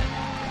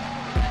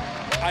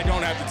 I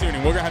don't have to tune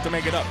in. We're going to have to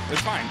make it up.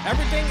 It's fine.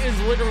 Everything is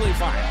literally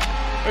fine.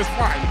 It's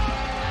fine.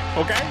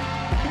 Okay?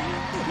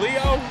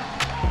 Leo,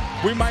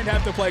 we might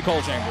have to play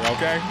Cold Chamber,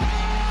 okay?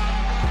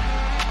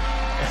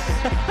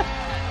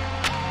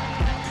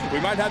 We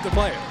might have to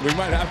play it. We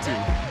might have to.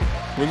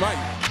 We might.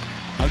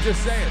 I'm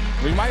just saying,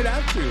 we might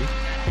have to.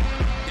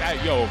 Yeah,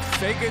 yo,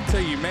 fake it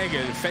till you make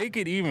it. Fake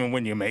it even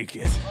when you make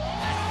it.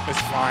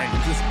 It's fine.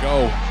 Just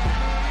go.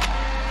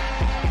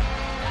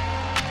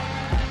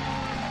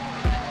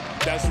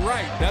 That's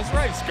right. That's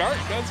right, Scarp.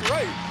 That's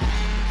right.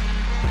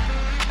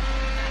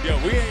 Yo,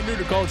 we ain't new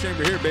to Cold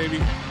Chamber here, baby.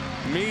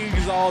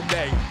 Megs all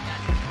day.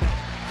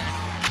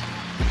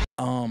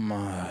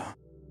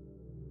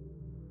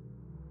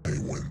 Hey,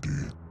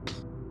 Wendy.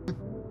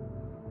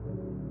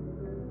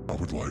 I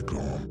would like,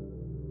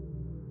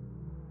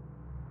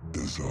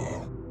 does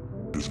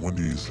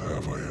Wendy's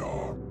have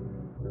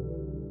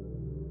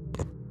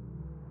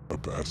a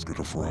basket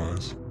of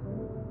fries?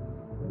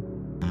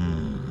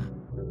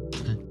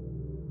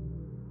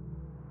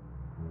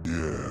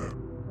 Yeah,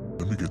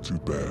 let me get 2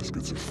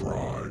 baskets of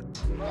fries.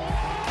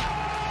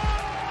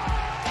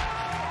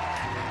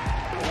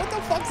 What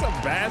the fuck's a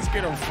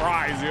basket of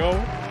fries, yo?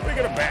 Let me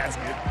get a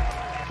basket.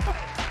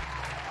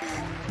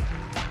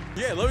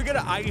 Yeah, let me get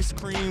an ice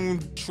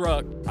cream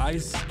truck.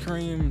 Ice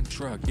cream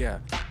truck, yeah.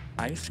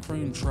 Ice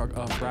cream truck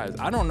of fries.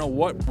 I don't know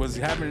what was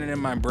happening in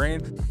my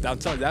brain. I'll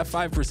tell you, that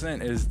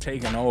 5% is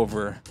taking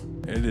over.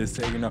 It is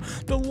taking over.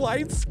 The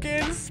light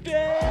skin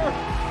stare.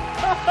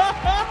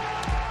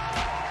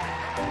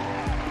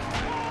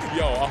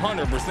 Yo,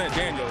 100%,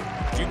 Daniel.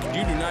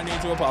 You do not need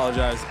to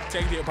apologize.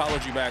 Take the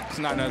apology back. It's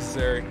not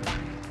necessary.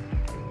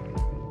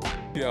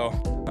 Yo,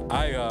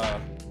 I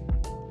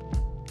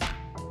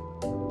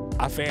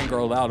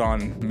fangirled out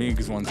on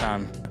Migs one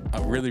time.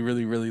 A really,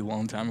 really, really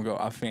long time ago.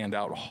 I fanned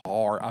out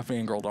hard. I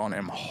fangirled on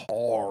him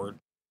hard.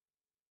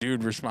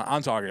 Dude respond.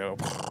 I'm talking a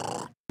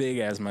big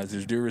ass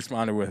message. Dude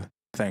responded with,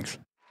 thanks.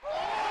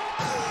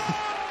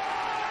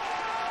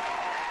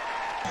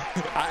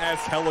 I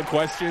asked hella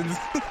questions.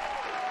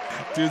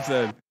 Dude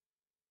said,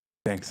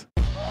 thanks.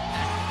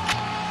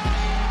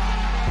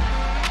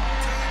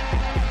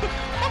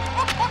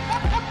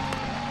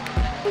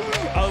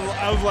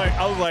 I was like,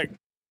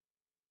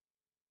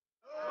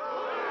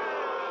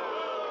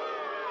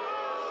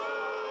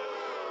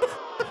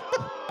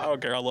 I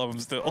don't care. I love him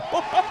still.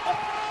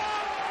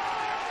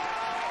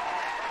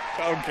 I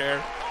don't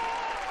care.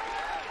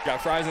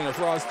 Got fries in the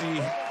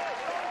Frosty.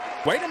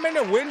 Wait a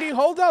minute, Wendy.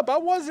 Hold up. I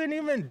wasn't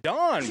even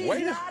done. She's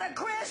Wait. Not a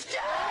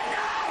Christian.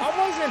 I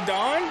wasn't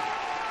done.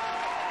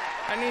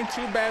 I need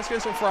 2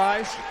 baskets of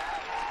fries.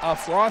 A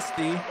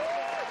Frosty.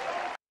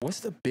 What's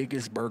the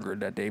biggest burger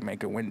that they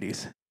make at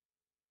Wendy's?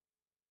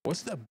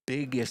 What's the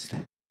biggest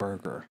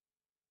burger?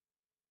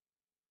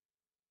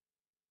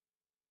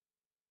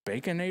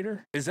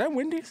 Baconator? Is that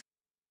Wendy's?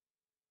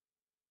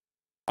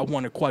 I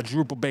want a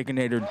quadruple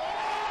Baconator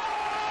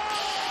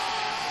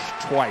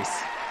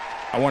twice.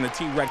 I want a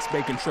T-Rex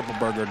bacon triple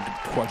burger,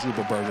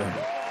 quadruple burger.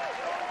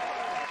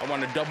 I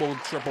want a double,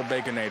 triple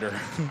baconator.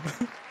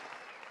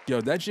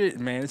 Yo, that shit,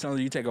 man, it sounds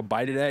like you take a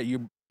bite of that,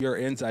 your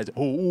insides.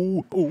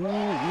 Ooh.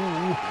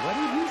 What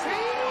did you say?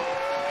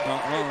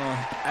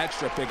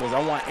 Extra pickles.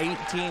 I want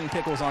 18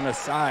 pickles on the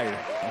side,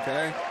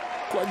 okay?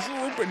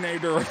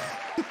 Quadrupinator.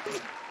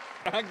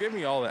 Give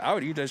me all that. I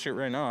would eat that shit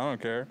right now. I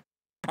don't care.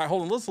 All right,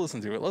 hold on. Let's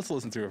listen to it. Let's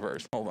listen to it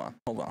first. Hold on.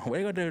 What are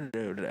you going to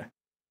do today?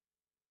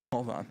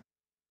 Hold on.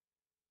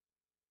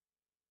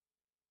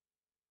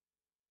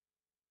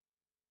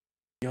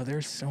 Yo,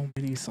 there's so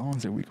many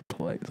songs that we could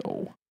play,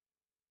 though.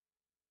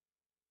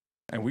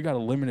 And we got a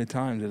limited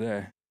time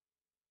today.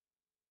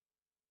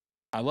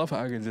 I love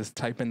how I can just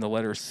type in the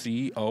letter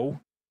C-O.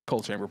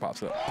 Cold Chamber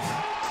pops up.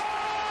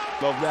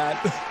 Love that.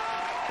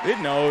 It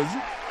knows.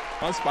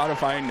 On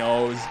Spotify,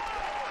 knows.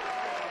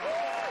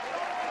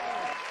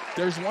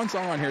 There's one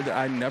song on here that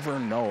I never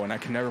know, and I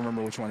can never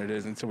remember which one it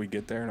is until we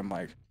get there, and I'm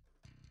like,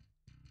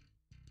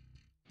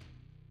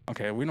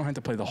 okay, we don't have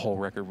to play the whole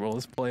record, but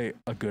let's play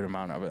a good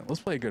amount of it. Let's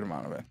play a good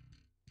amount of it.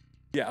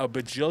 Yeah, a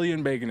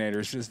bajillion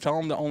baconators. Just tell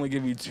them to only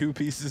give you 2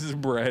 pieces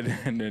of bread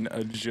and then a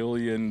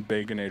jillion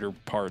baconator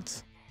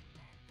parts.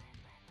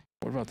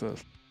 What about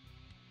this?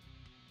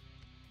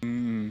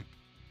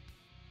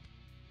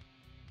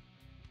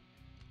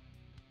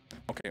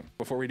 Okay,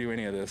 before we do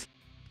any of this,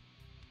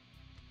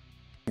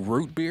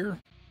 root beer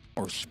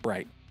or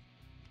Sprite?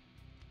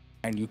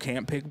 And you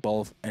can't pick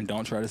both, and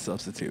don't try to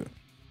substitute.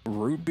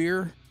 Root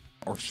beer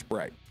or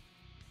Sprite?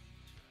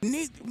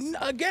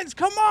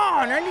 Come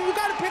on! I mean, you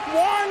gotta pick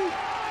one!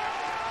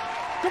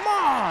 Come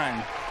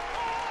on!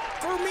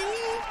 For me?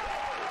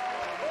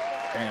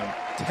 Damn,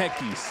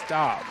 techie,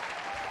 stop.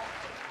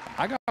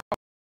 I got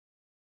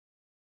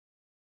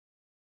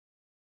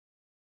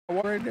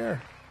one right there.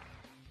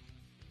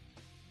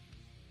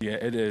 Yeah,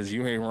 it is.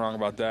 You ain't wrong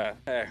about that.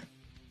 Hey,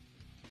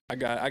 I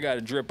got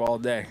a drip all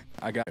day.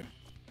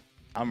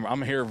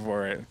 I'm here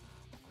for it.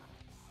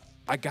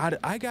 I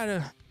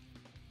gotta.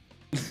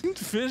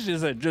 Fish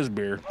isn't just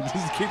beer.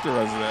 Just keep the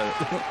rest of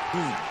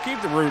that.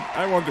 Keep the root.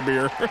 I want the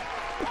beer.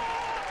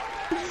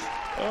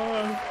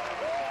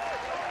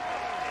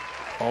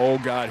 Oh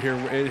God, here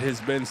it has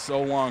been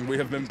so long. We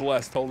have been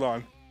blessed. Hold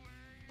on.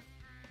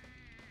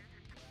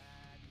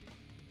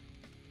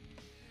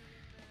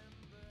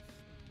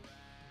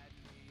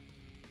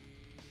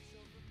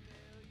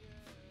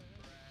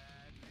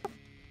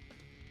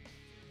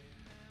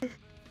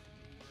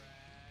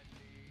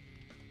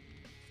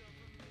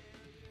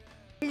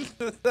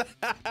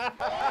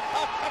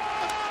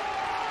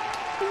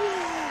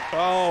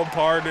 Oh,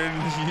 pardon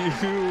you.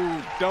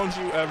 Don't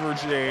you ever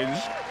change.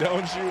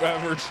 Don't you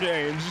ever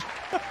change.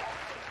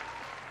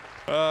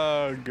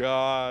 Oh,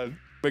 God.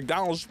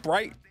 McDonald's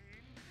Sprite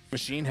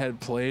machine had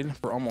played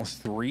for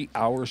almost 3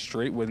 hours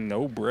straight with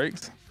no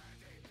breaks.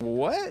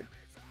 What?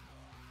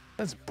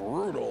 That's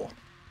brutal.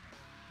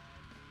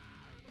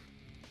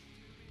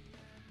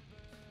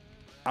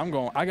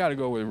 I gotta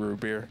go with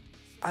root beer.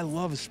 I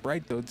love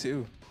Sprite though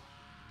too.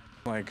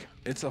 Like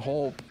it's a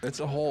whole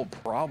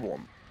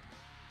problem.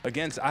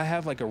 I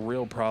have like a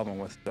real problem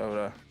with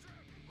soda.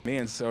 Me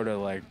and soda,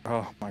 like,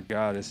 oh my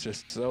God, it's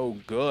just so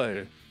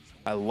good.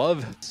 I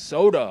love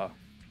soda.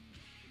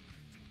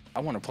 I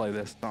want to play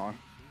this song.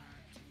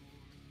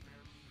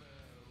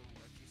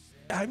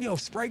 Yo,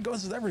 Sprite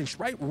goes with everything.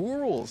 Sprite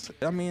rules.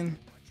 I mean,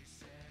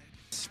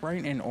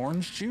 Sprite and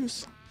orange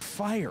juice,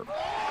 fire.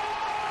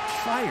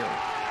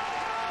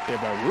 Yeah,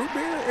 but root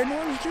beer and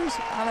orange juice,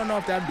 I don't know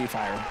if that'd be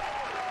fire.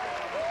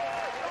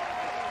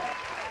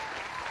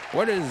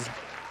 What is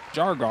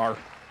Jargar?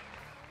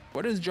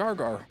 What is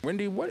Jargar?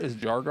 Wendy, what is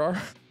Jargar?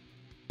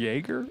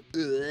 Jaeger?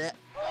 She's not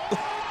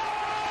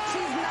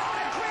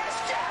a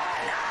Christian!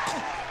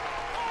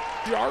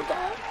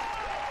 Jargar?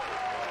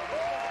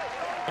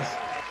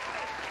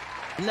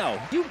 No,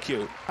 you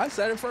cute. I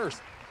said it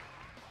first.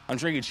 I'm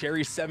drinking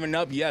cherry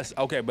 7-Up, yes.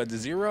 Okay, but the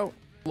zero?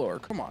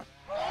 Lord, come on.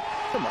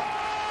 Come on.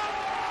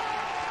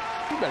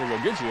 You better go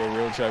get you a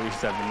real cherry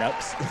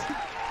 7-Ups.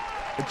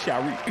 A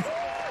cherry.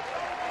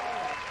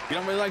 You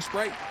don't really like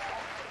Sprite?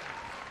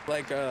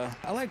 Like, I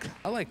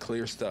like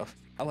clear stuff.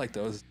 I like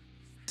those.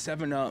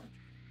 7-Up,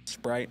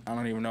 Sprite, I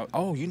don't even know.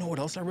 Oh, you know what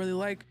else I really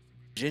like?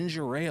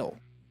 Ginger ale.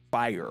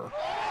 Fire.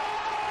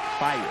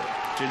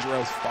 Ginger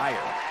ale's fire.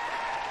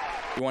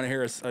 You want to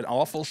hear an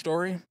awful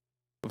story?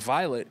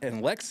 Violet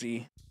and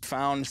Lexi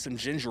found some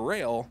ginger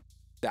ale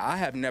that I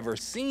have never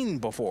seen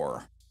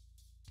before.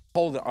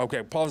 Hold on.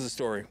 Okay, pause the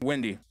story.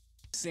 Wendy,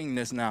 sing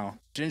this now.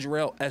 Ginger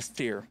ale, S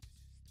tier.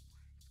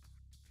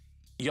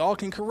 Y'all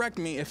can correct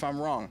me if I'm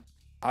wrong.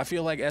 I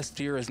feel like S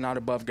tier is not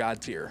above God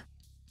tier.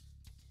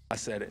 I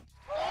said it.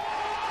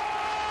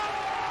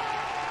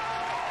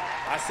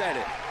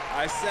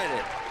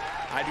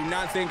 I do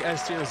not think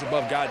S tier is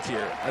above God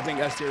tier. I think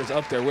S tier is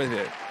up there with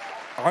it.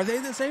 Are they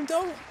the same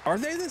though? Are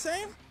they the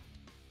same?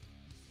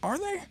 Are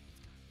they?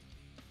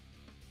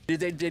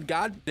 Did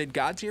God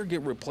tier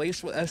get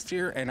replaced with S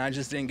tier and I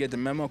just didn't get the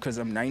memo because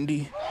I'm 90?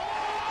 Is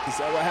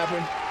that what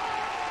happened?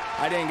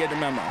 I didn't get the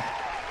memo.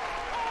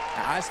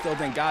 I still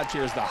think God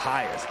tier is the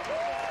highest.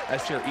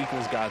 S tier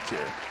equals God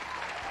tier.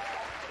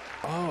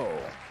 Oh.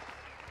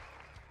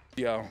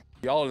 Yo,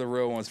 y'all are the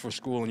real ones for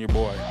schooling your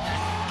boy.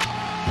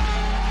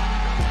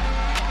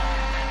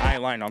 I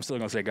ain't lying, I'm still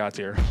gonna say God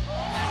tier.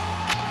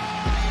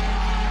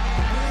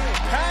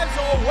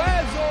 Hazel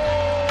Wazzle!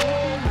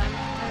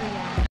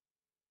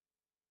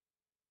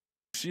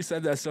 She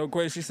said that so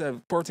quick. She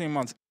said 14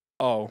 months.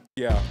 Oh,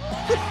 yeah.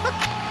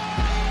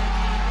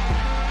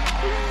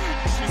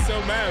 She's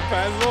so mad,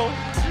 Pazzle.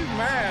 She's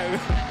mad.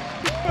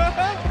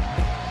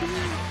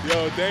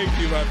 Yo, thank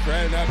you, my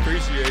friend. I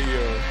appreciate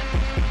you.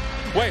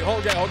 Wait,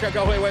 hold on. Okay,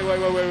 go. Wait.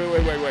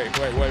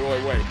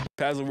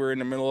 Pazzle, we're in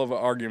the middle of an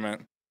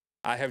argument.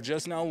 I have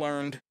just now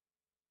learned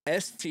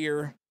S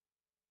tier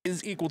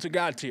is equal to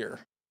God tier.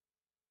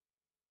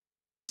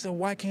 So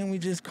why can't we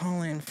just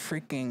call it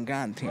freaking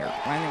God tier?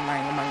 Why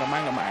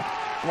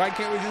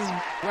can't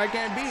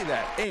it be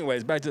that?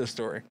 Anyways, back to the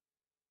story.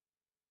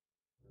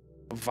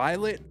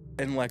 Violet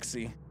and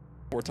Lexi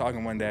were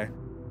talking one day.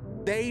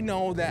 They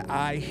know that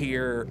I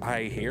hear,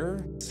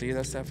 see,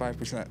 that's that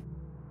 5%.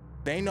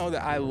 They know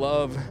that I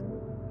love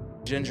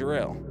ginger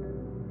ale.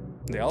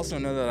 They also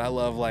know that I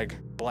love like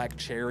black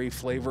cherry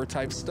flavor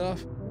type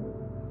stuff.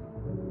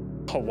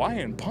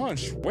 Hawaiian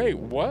punch, wait,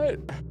 what?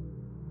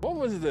 What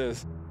was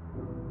this?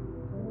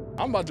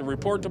 I'm about to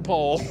report the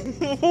poll.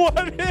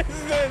 What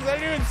is this? I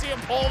didn't even see a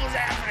poll was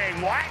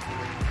happening. What?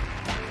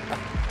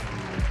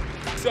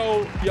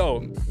 So,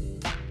 yo,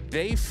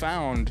 they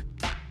found,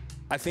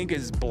 I think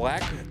it's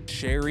black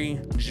cherry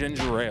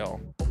ginger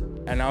ale.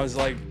 And I was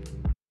like,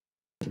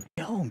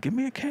 yo, give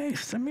me a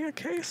case. Send me a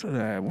case of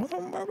that.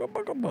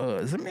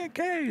 Send me a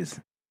case.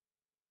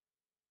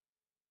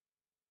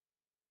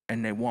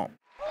 And they won't.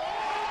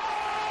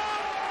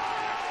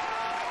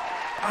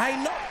 I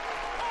know.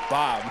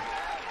 Bob.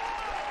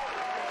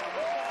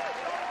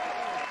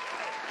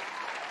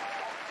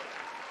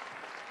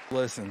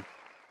 Listen,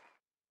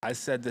 I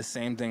said the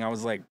same thing. I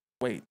was like,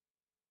 wait,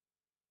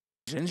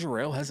 ginger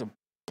ale has a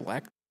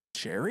black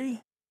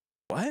cherry?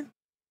 What?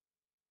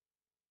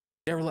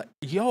 They were like,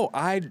 yo,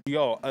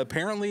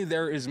 apparently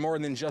there is more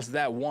than just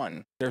that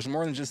one. There's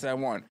more than just that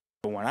one.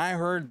 But when I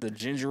heard the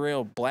ginger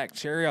ale black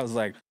cherry, I was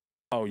like,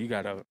 oh, you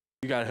gotta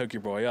hook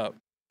your boy up.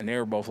 And they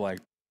were both like,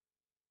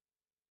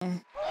 I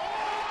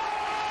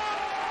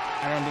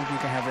don't think you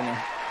can have any.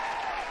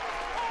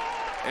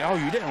 Oh,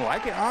 you didn't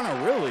like it,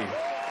 Anna? Really?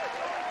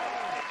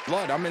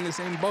 Blood, I'm in the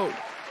same boat.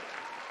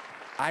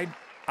 I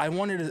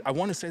want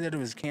to say that it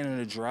was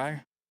Canada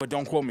Dry, but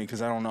don't quote me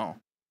because I don't know.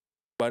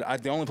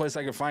 But the only place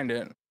I could find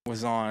it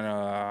was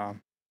on.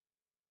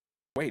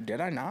 Wait, did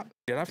I not?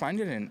 Did I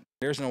find it? And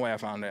there's no way I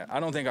found it. I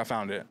don't think I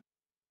found it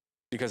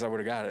because I would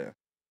have got it.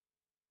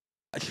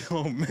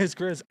 Yo, Miss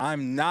Chris,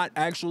 I'm not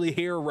actually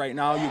here right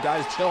now. You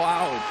guys chill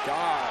out.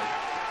 God,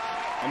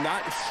 I'm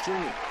not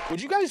streaming.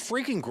 Would you guys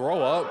freaking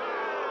grow up?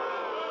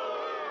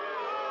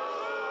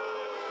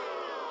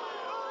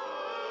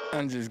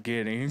 I'm just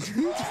kidding.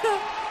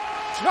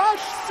 Josh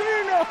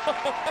Cena!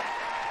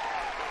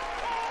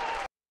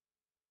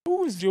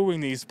 Who is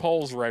doing these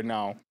polls right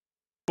now?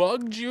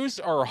 Bug juice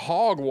or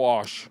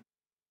hogwash?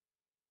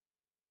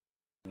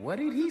 What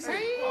did he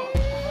say?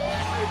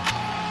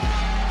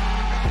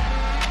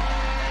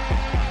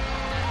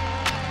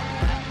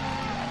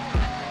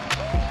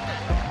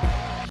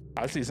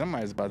 I see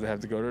somebody's about to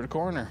have to go to the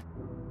corner.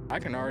 I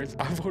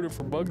voted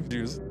for bug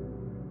juice.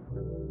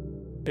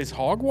 Is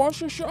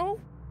hogwash a show?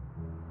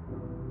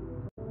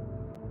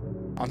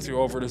 I'm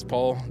too over this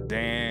poll.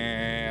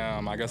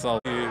 Damn, I guess I'll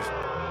leave.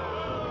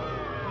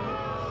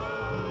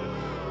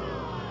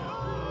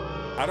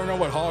 I don't know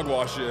what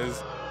hogwash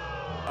is.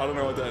 I don't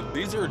know what that.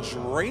 These are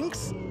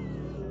drinks?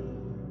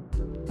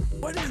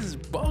 What is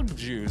bug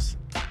juice?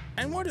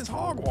 And what is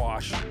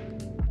hogwash?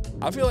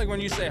 I feel like when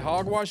you say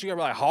hogwash, you gotta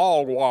be like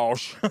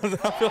hogwash. I feel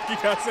like you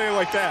gotta say it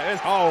like that.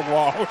 It's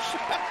hogwash.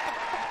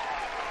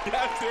 You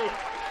have to.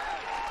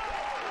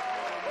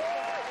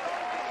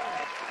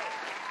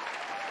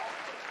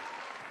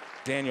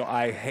 Daniel,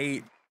 I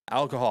hate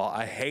alcohol.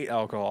 I hate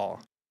alcohol.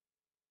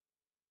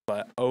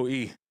 But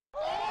OE.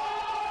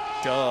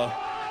 Duh.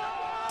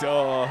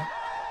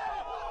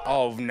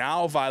 Oh,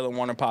 now Violet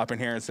want to pop in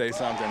here and say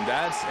something.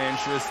 That's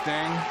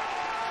interesting.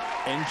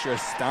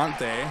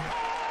 Interessante.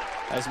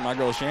 As my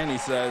girl Shandy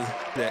says,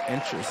 that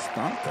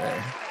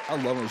interessante. I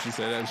love when she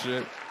said that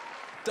shit.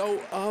 So,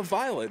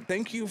 Violet,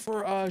 thank you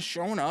for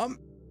showing up.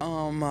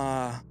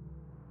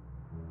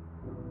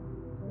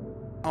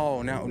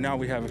 Oh, now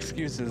we have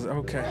excuses.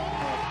 Okay.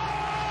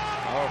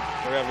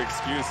 Oh, we have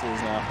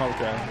excuses now.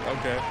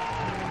 Okay.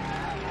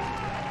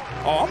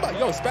 Oh,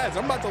 Spaz,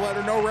 I'm about to let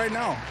her know right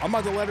now.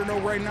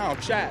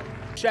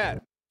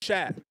 Chat.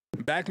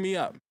 Back me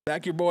up.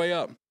 Back your boy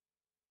up.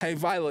 Hey,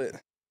 Violet.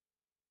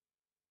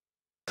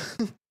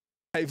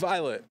 Hey,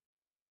 Violet.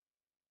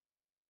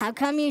 How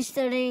come you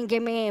still didn't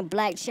give me a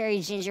black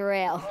cherry ginger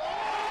ale?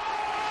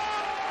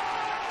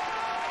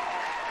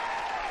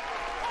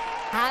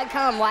 How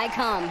come? Why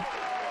come?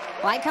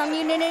 Why come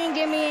you didn't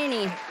give me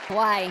any?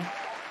 Why?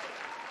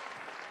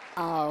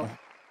 Oh.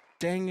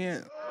 Dang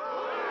it.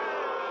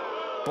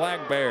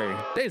 Blackberry.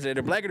 They said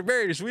the blacker the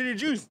berry, the sweeter the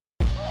juice.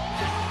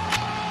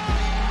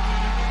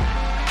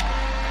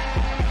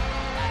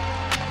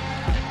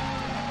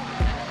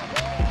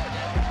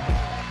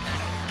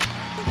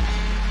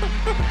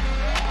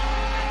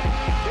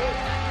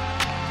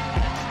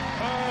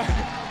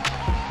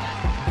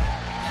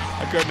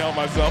 help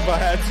myself. I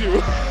had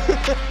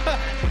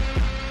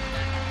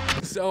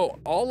to. So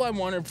all I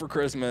wanted for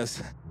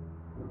Christmas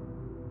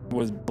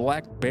was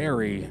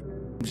blackberry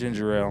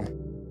ginger ale.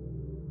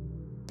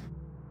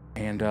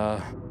 And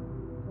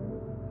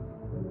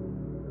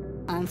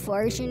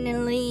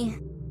unfortunately,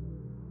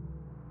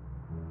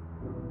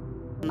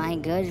 my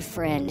good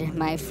friend,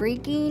 my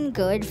freaking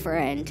good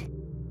friend,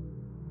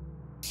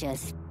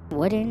 just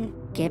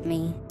wouldn't give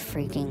me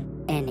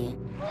freaking any.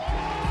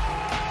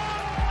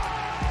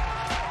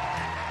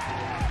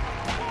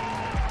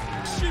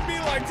 She'd be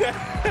like that.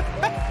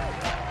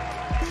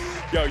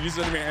 Yo, you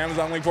sent me an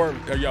Amazon link for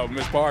it? Yo,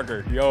 Miss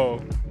Parker.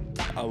 Yo,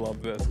 I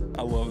love this.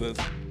 I love this.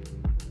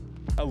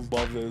 I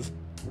love this.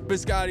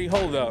 Biscotti,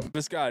 hold up.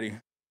 Biscotti,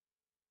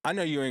 I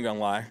know you ain't gonna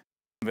lie,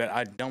 but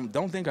I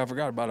don't think I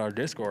forgot about our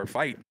Discord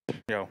fight.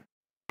 Yo.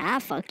 I'll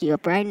fuck you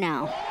up right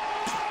now.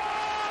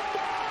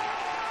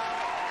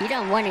 You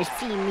don't want to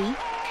see me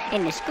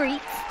in the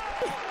streets.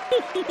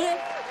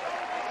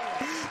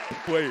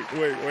 Wait.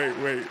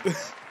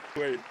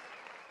 Wait.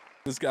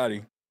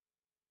 Biscotti.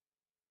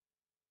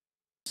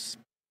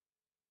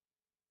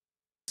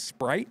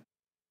 Sprite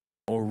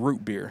or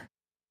root beer?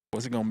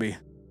 What's it gonna be?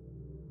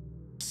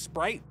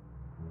 Sprite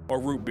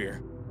or root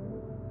beer?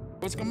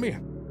 What's it gonna be?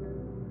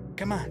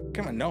 Come on.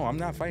 No, I'm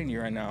not fighting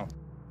you right now.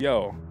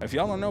 Yo, if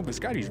y'all don't know,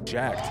 Biscotti's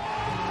jacked.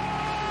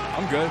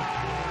 I'm good.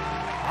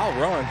 I'll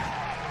run.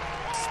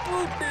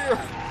 Root beer.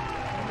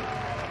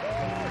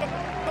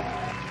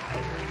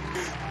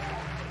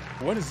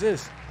 What is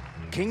this?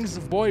 Kings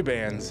of boy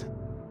bands.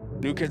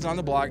 New Kids on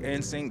the Block,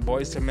 NSYNC,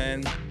 Boys to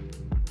Men,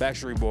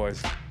 Backstreet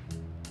Boys.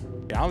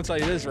 Yeah, I'm gonna tell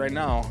you this right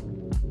now.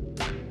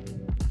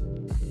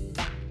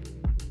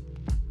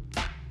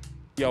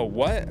 Yo,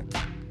 what?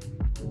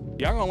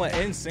 Y'all gonna let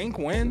NSYNC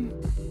win?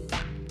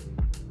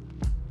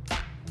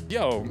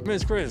 Yo,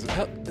 Miss Chris,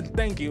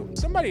 thank you.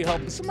 Somebody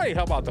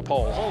help out the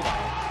poll. Hold on.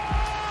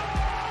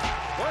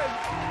 What?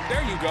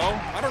 There you go.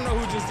 I don't know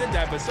who just did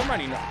that, but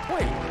somebody know.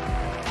 Wait.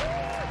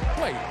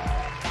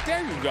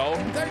 There you go.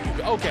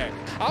 Okay.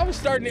 I was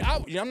starting.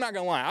 I'm not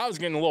gonna lie. I was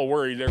getting a little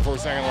worried there for a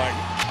second. Like,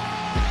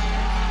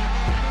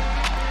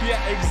 yeah,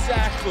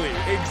 exactly.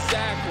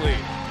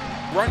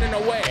 Running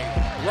away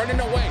now. Running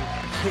away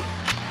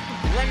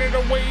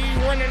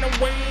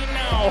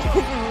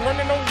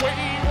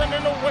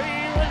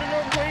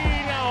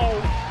now.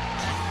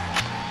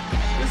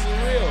 This is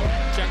real.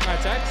 Check my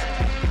text.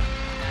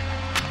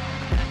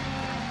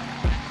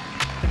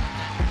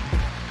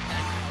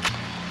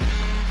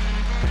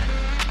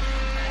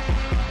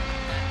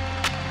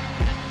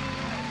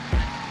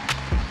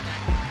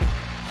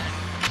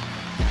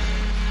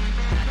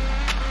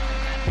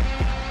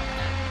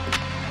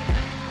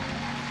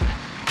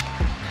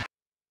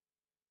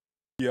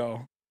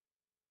 Yo.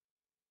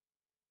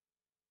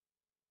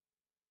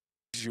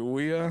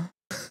 Julia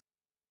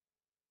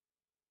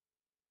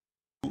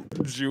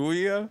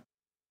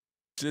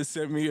just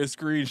sent me a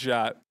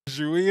screenshot.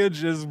 Julia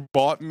just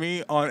bought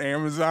me on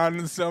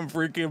Amazon some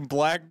freaking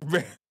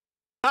blackberry.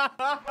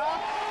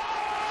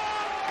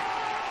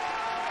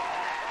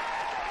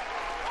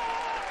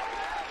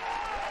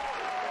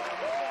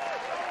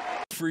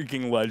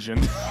 Freaking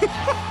legend.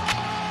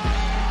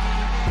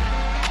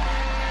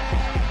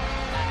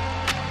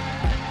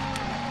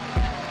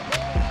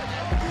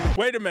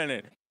 Wait a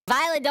minute.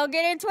 Violet, don't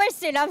get it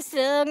twisted. I'm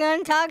still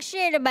gonna talk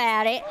shit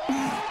about it.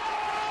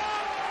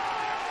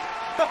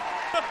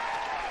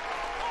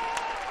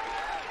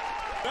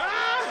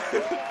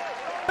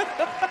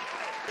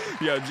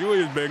 Yeah,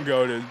 Julia's been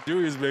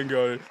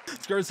goated.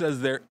 Skirt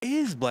says there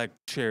is black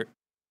chair.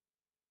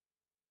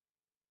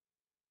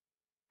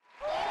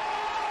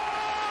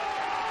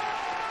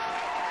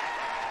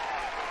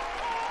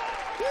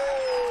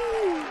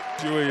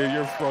 Julia,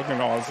 you're fucking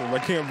awesome. I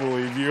can't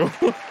believe you.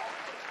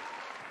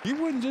 You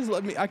wouldn't just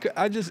let me. I could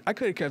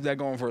have kept that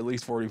going for at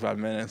least 45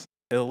 minutes.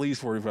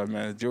 Julia's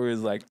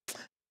like,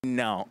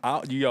 no,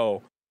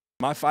 yo,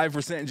 my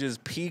 5%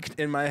 just peaked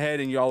in my head,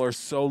 and y'all are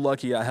so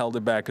lucky I held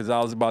it back because I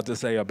was about to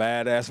say a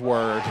badass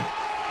word.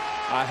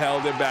 I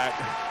held it back.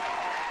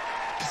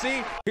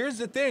 See, here's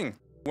the thing.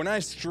 When I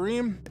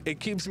stream, it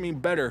keeps me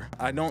better.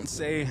 I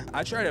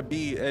try to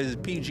be as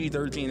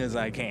PG-13 as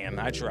I can.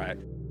 I try.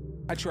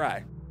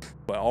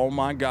 But oh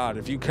my God,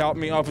 if you count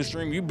me off a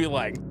stream, you'd be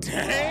like,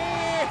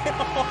 damn,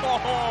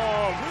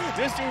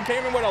 this dude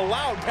came in with a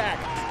loud pack.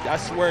 I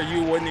swear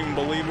you wouldn't even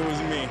believe it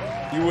was me.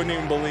 You wouldn't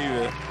even believe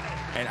it.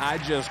 And I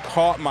just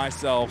caught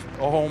myself.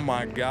 Oh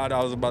my God,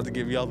 I was about to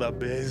give y'all the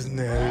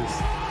business.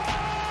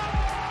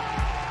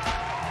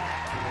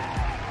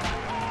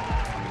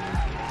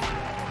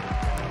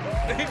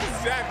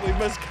 Exactly,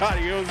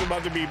 Biscotti. It was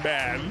about to be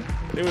bad.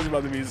 It was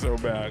about to be so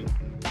bad.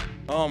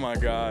 Oh my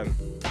God.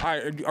 All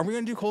right, are we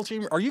gonna do Cold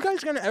Chamber? Are you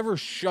guys gonna ever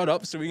shut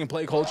up so we can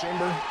play Cold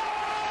Chamber?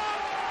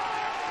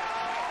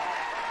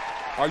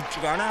 Are you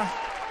gonna?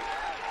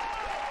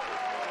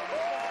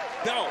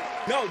 No,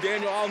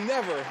 Daniel, I'll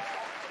never.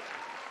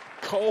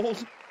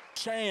 Cold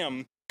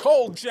Jam.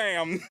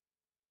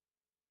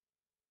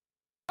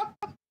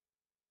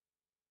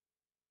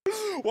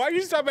 Why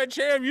you stop at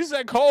Cham? You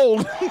said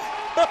cold.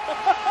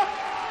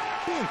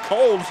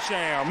 Cold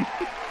Cham.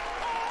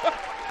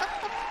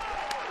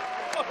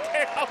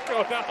 Okay, I'll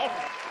go now.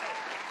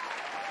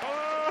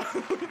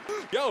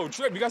 Yo,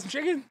 Trip, you got some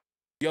chicken?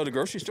 Yo, the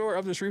grocery store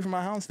up the street from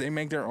my house, they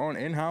make their own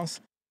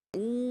in-house.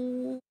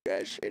 Ooh,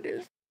 that shit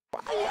is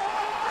fire.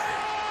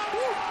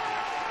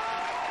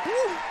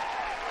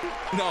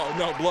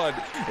 No, blood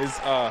is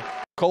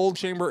cold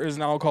chamber is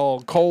now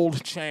called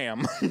cold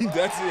cham.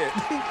 That's it.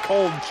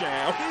 Cold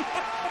cham.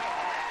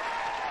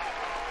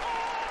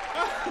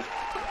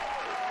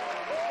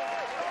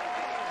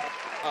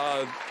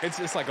 It's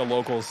just like a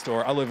local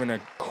store. I live in a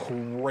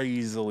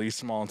crazily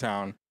small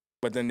town,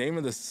 but the name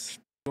of the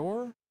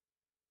store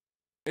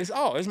is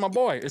it's my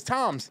boy. It's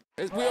Tom's.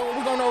 We're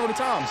going over to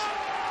Tom's.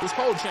 It's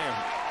cold cham.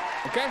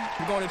 Okay,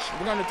 we're going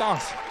to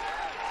Tom's.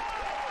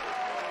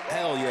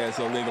 Hell yeah, it's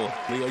illegal.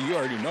 Leo, you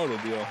already know the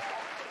deal.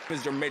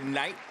 Mr.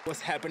 Midnight,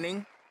 what's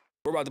happening?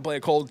 We're about to play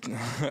a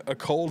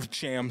cold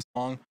cham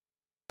song.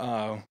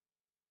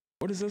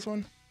 What is this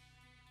one?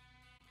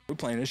 We're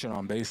playing this shit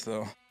on bass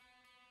though.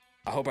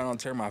 I hope I don't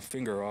tear my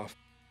finger off.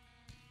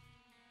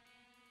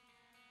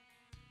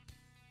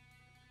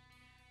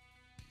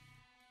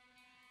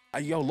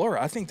 Yo,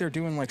 Laura, I think they're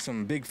doing like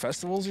some big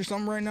festivals or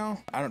something right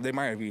now. They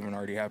might have even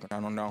already happened. I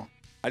don't know.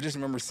 I just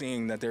remember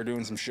seeing that they're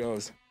doing some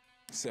shows.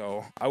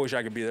 So I wish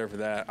I could be there for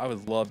that. I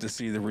would love to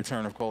see the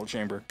return of Cold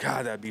Chamber.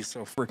 God, that'd be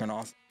so freaking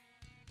awesome.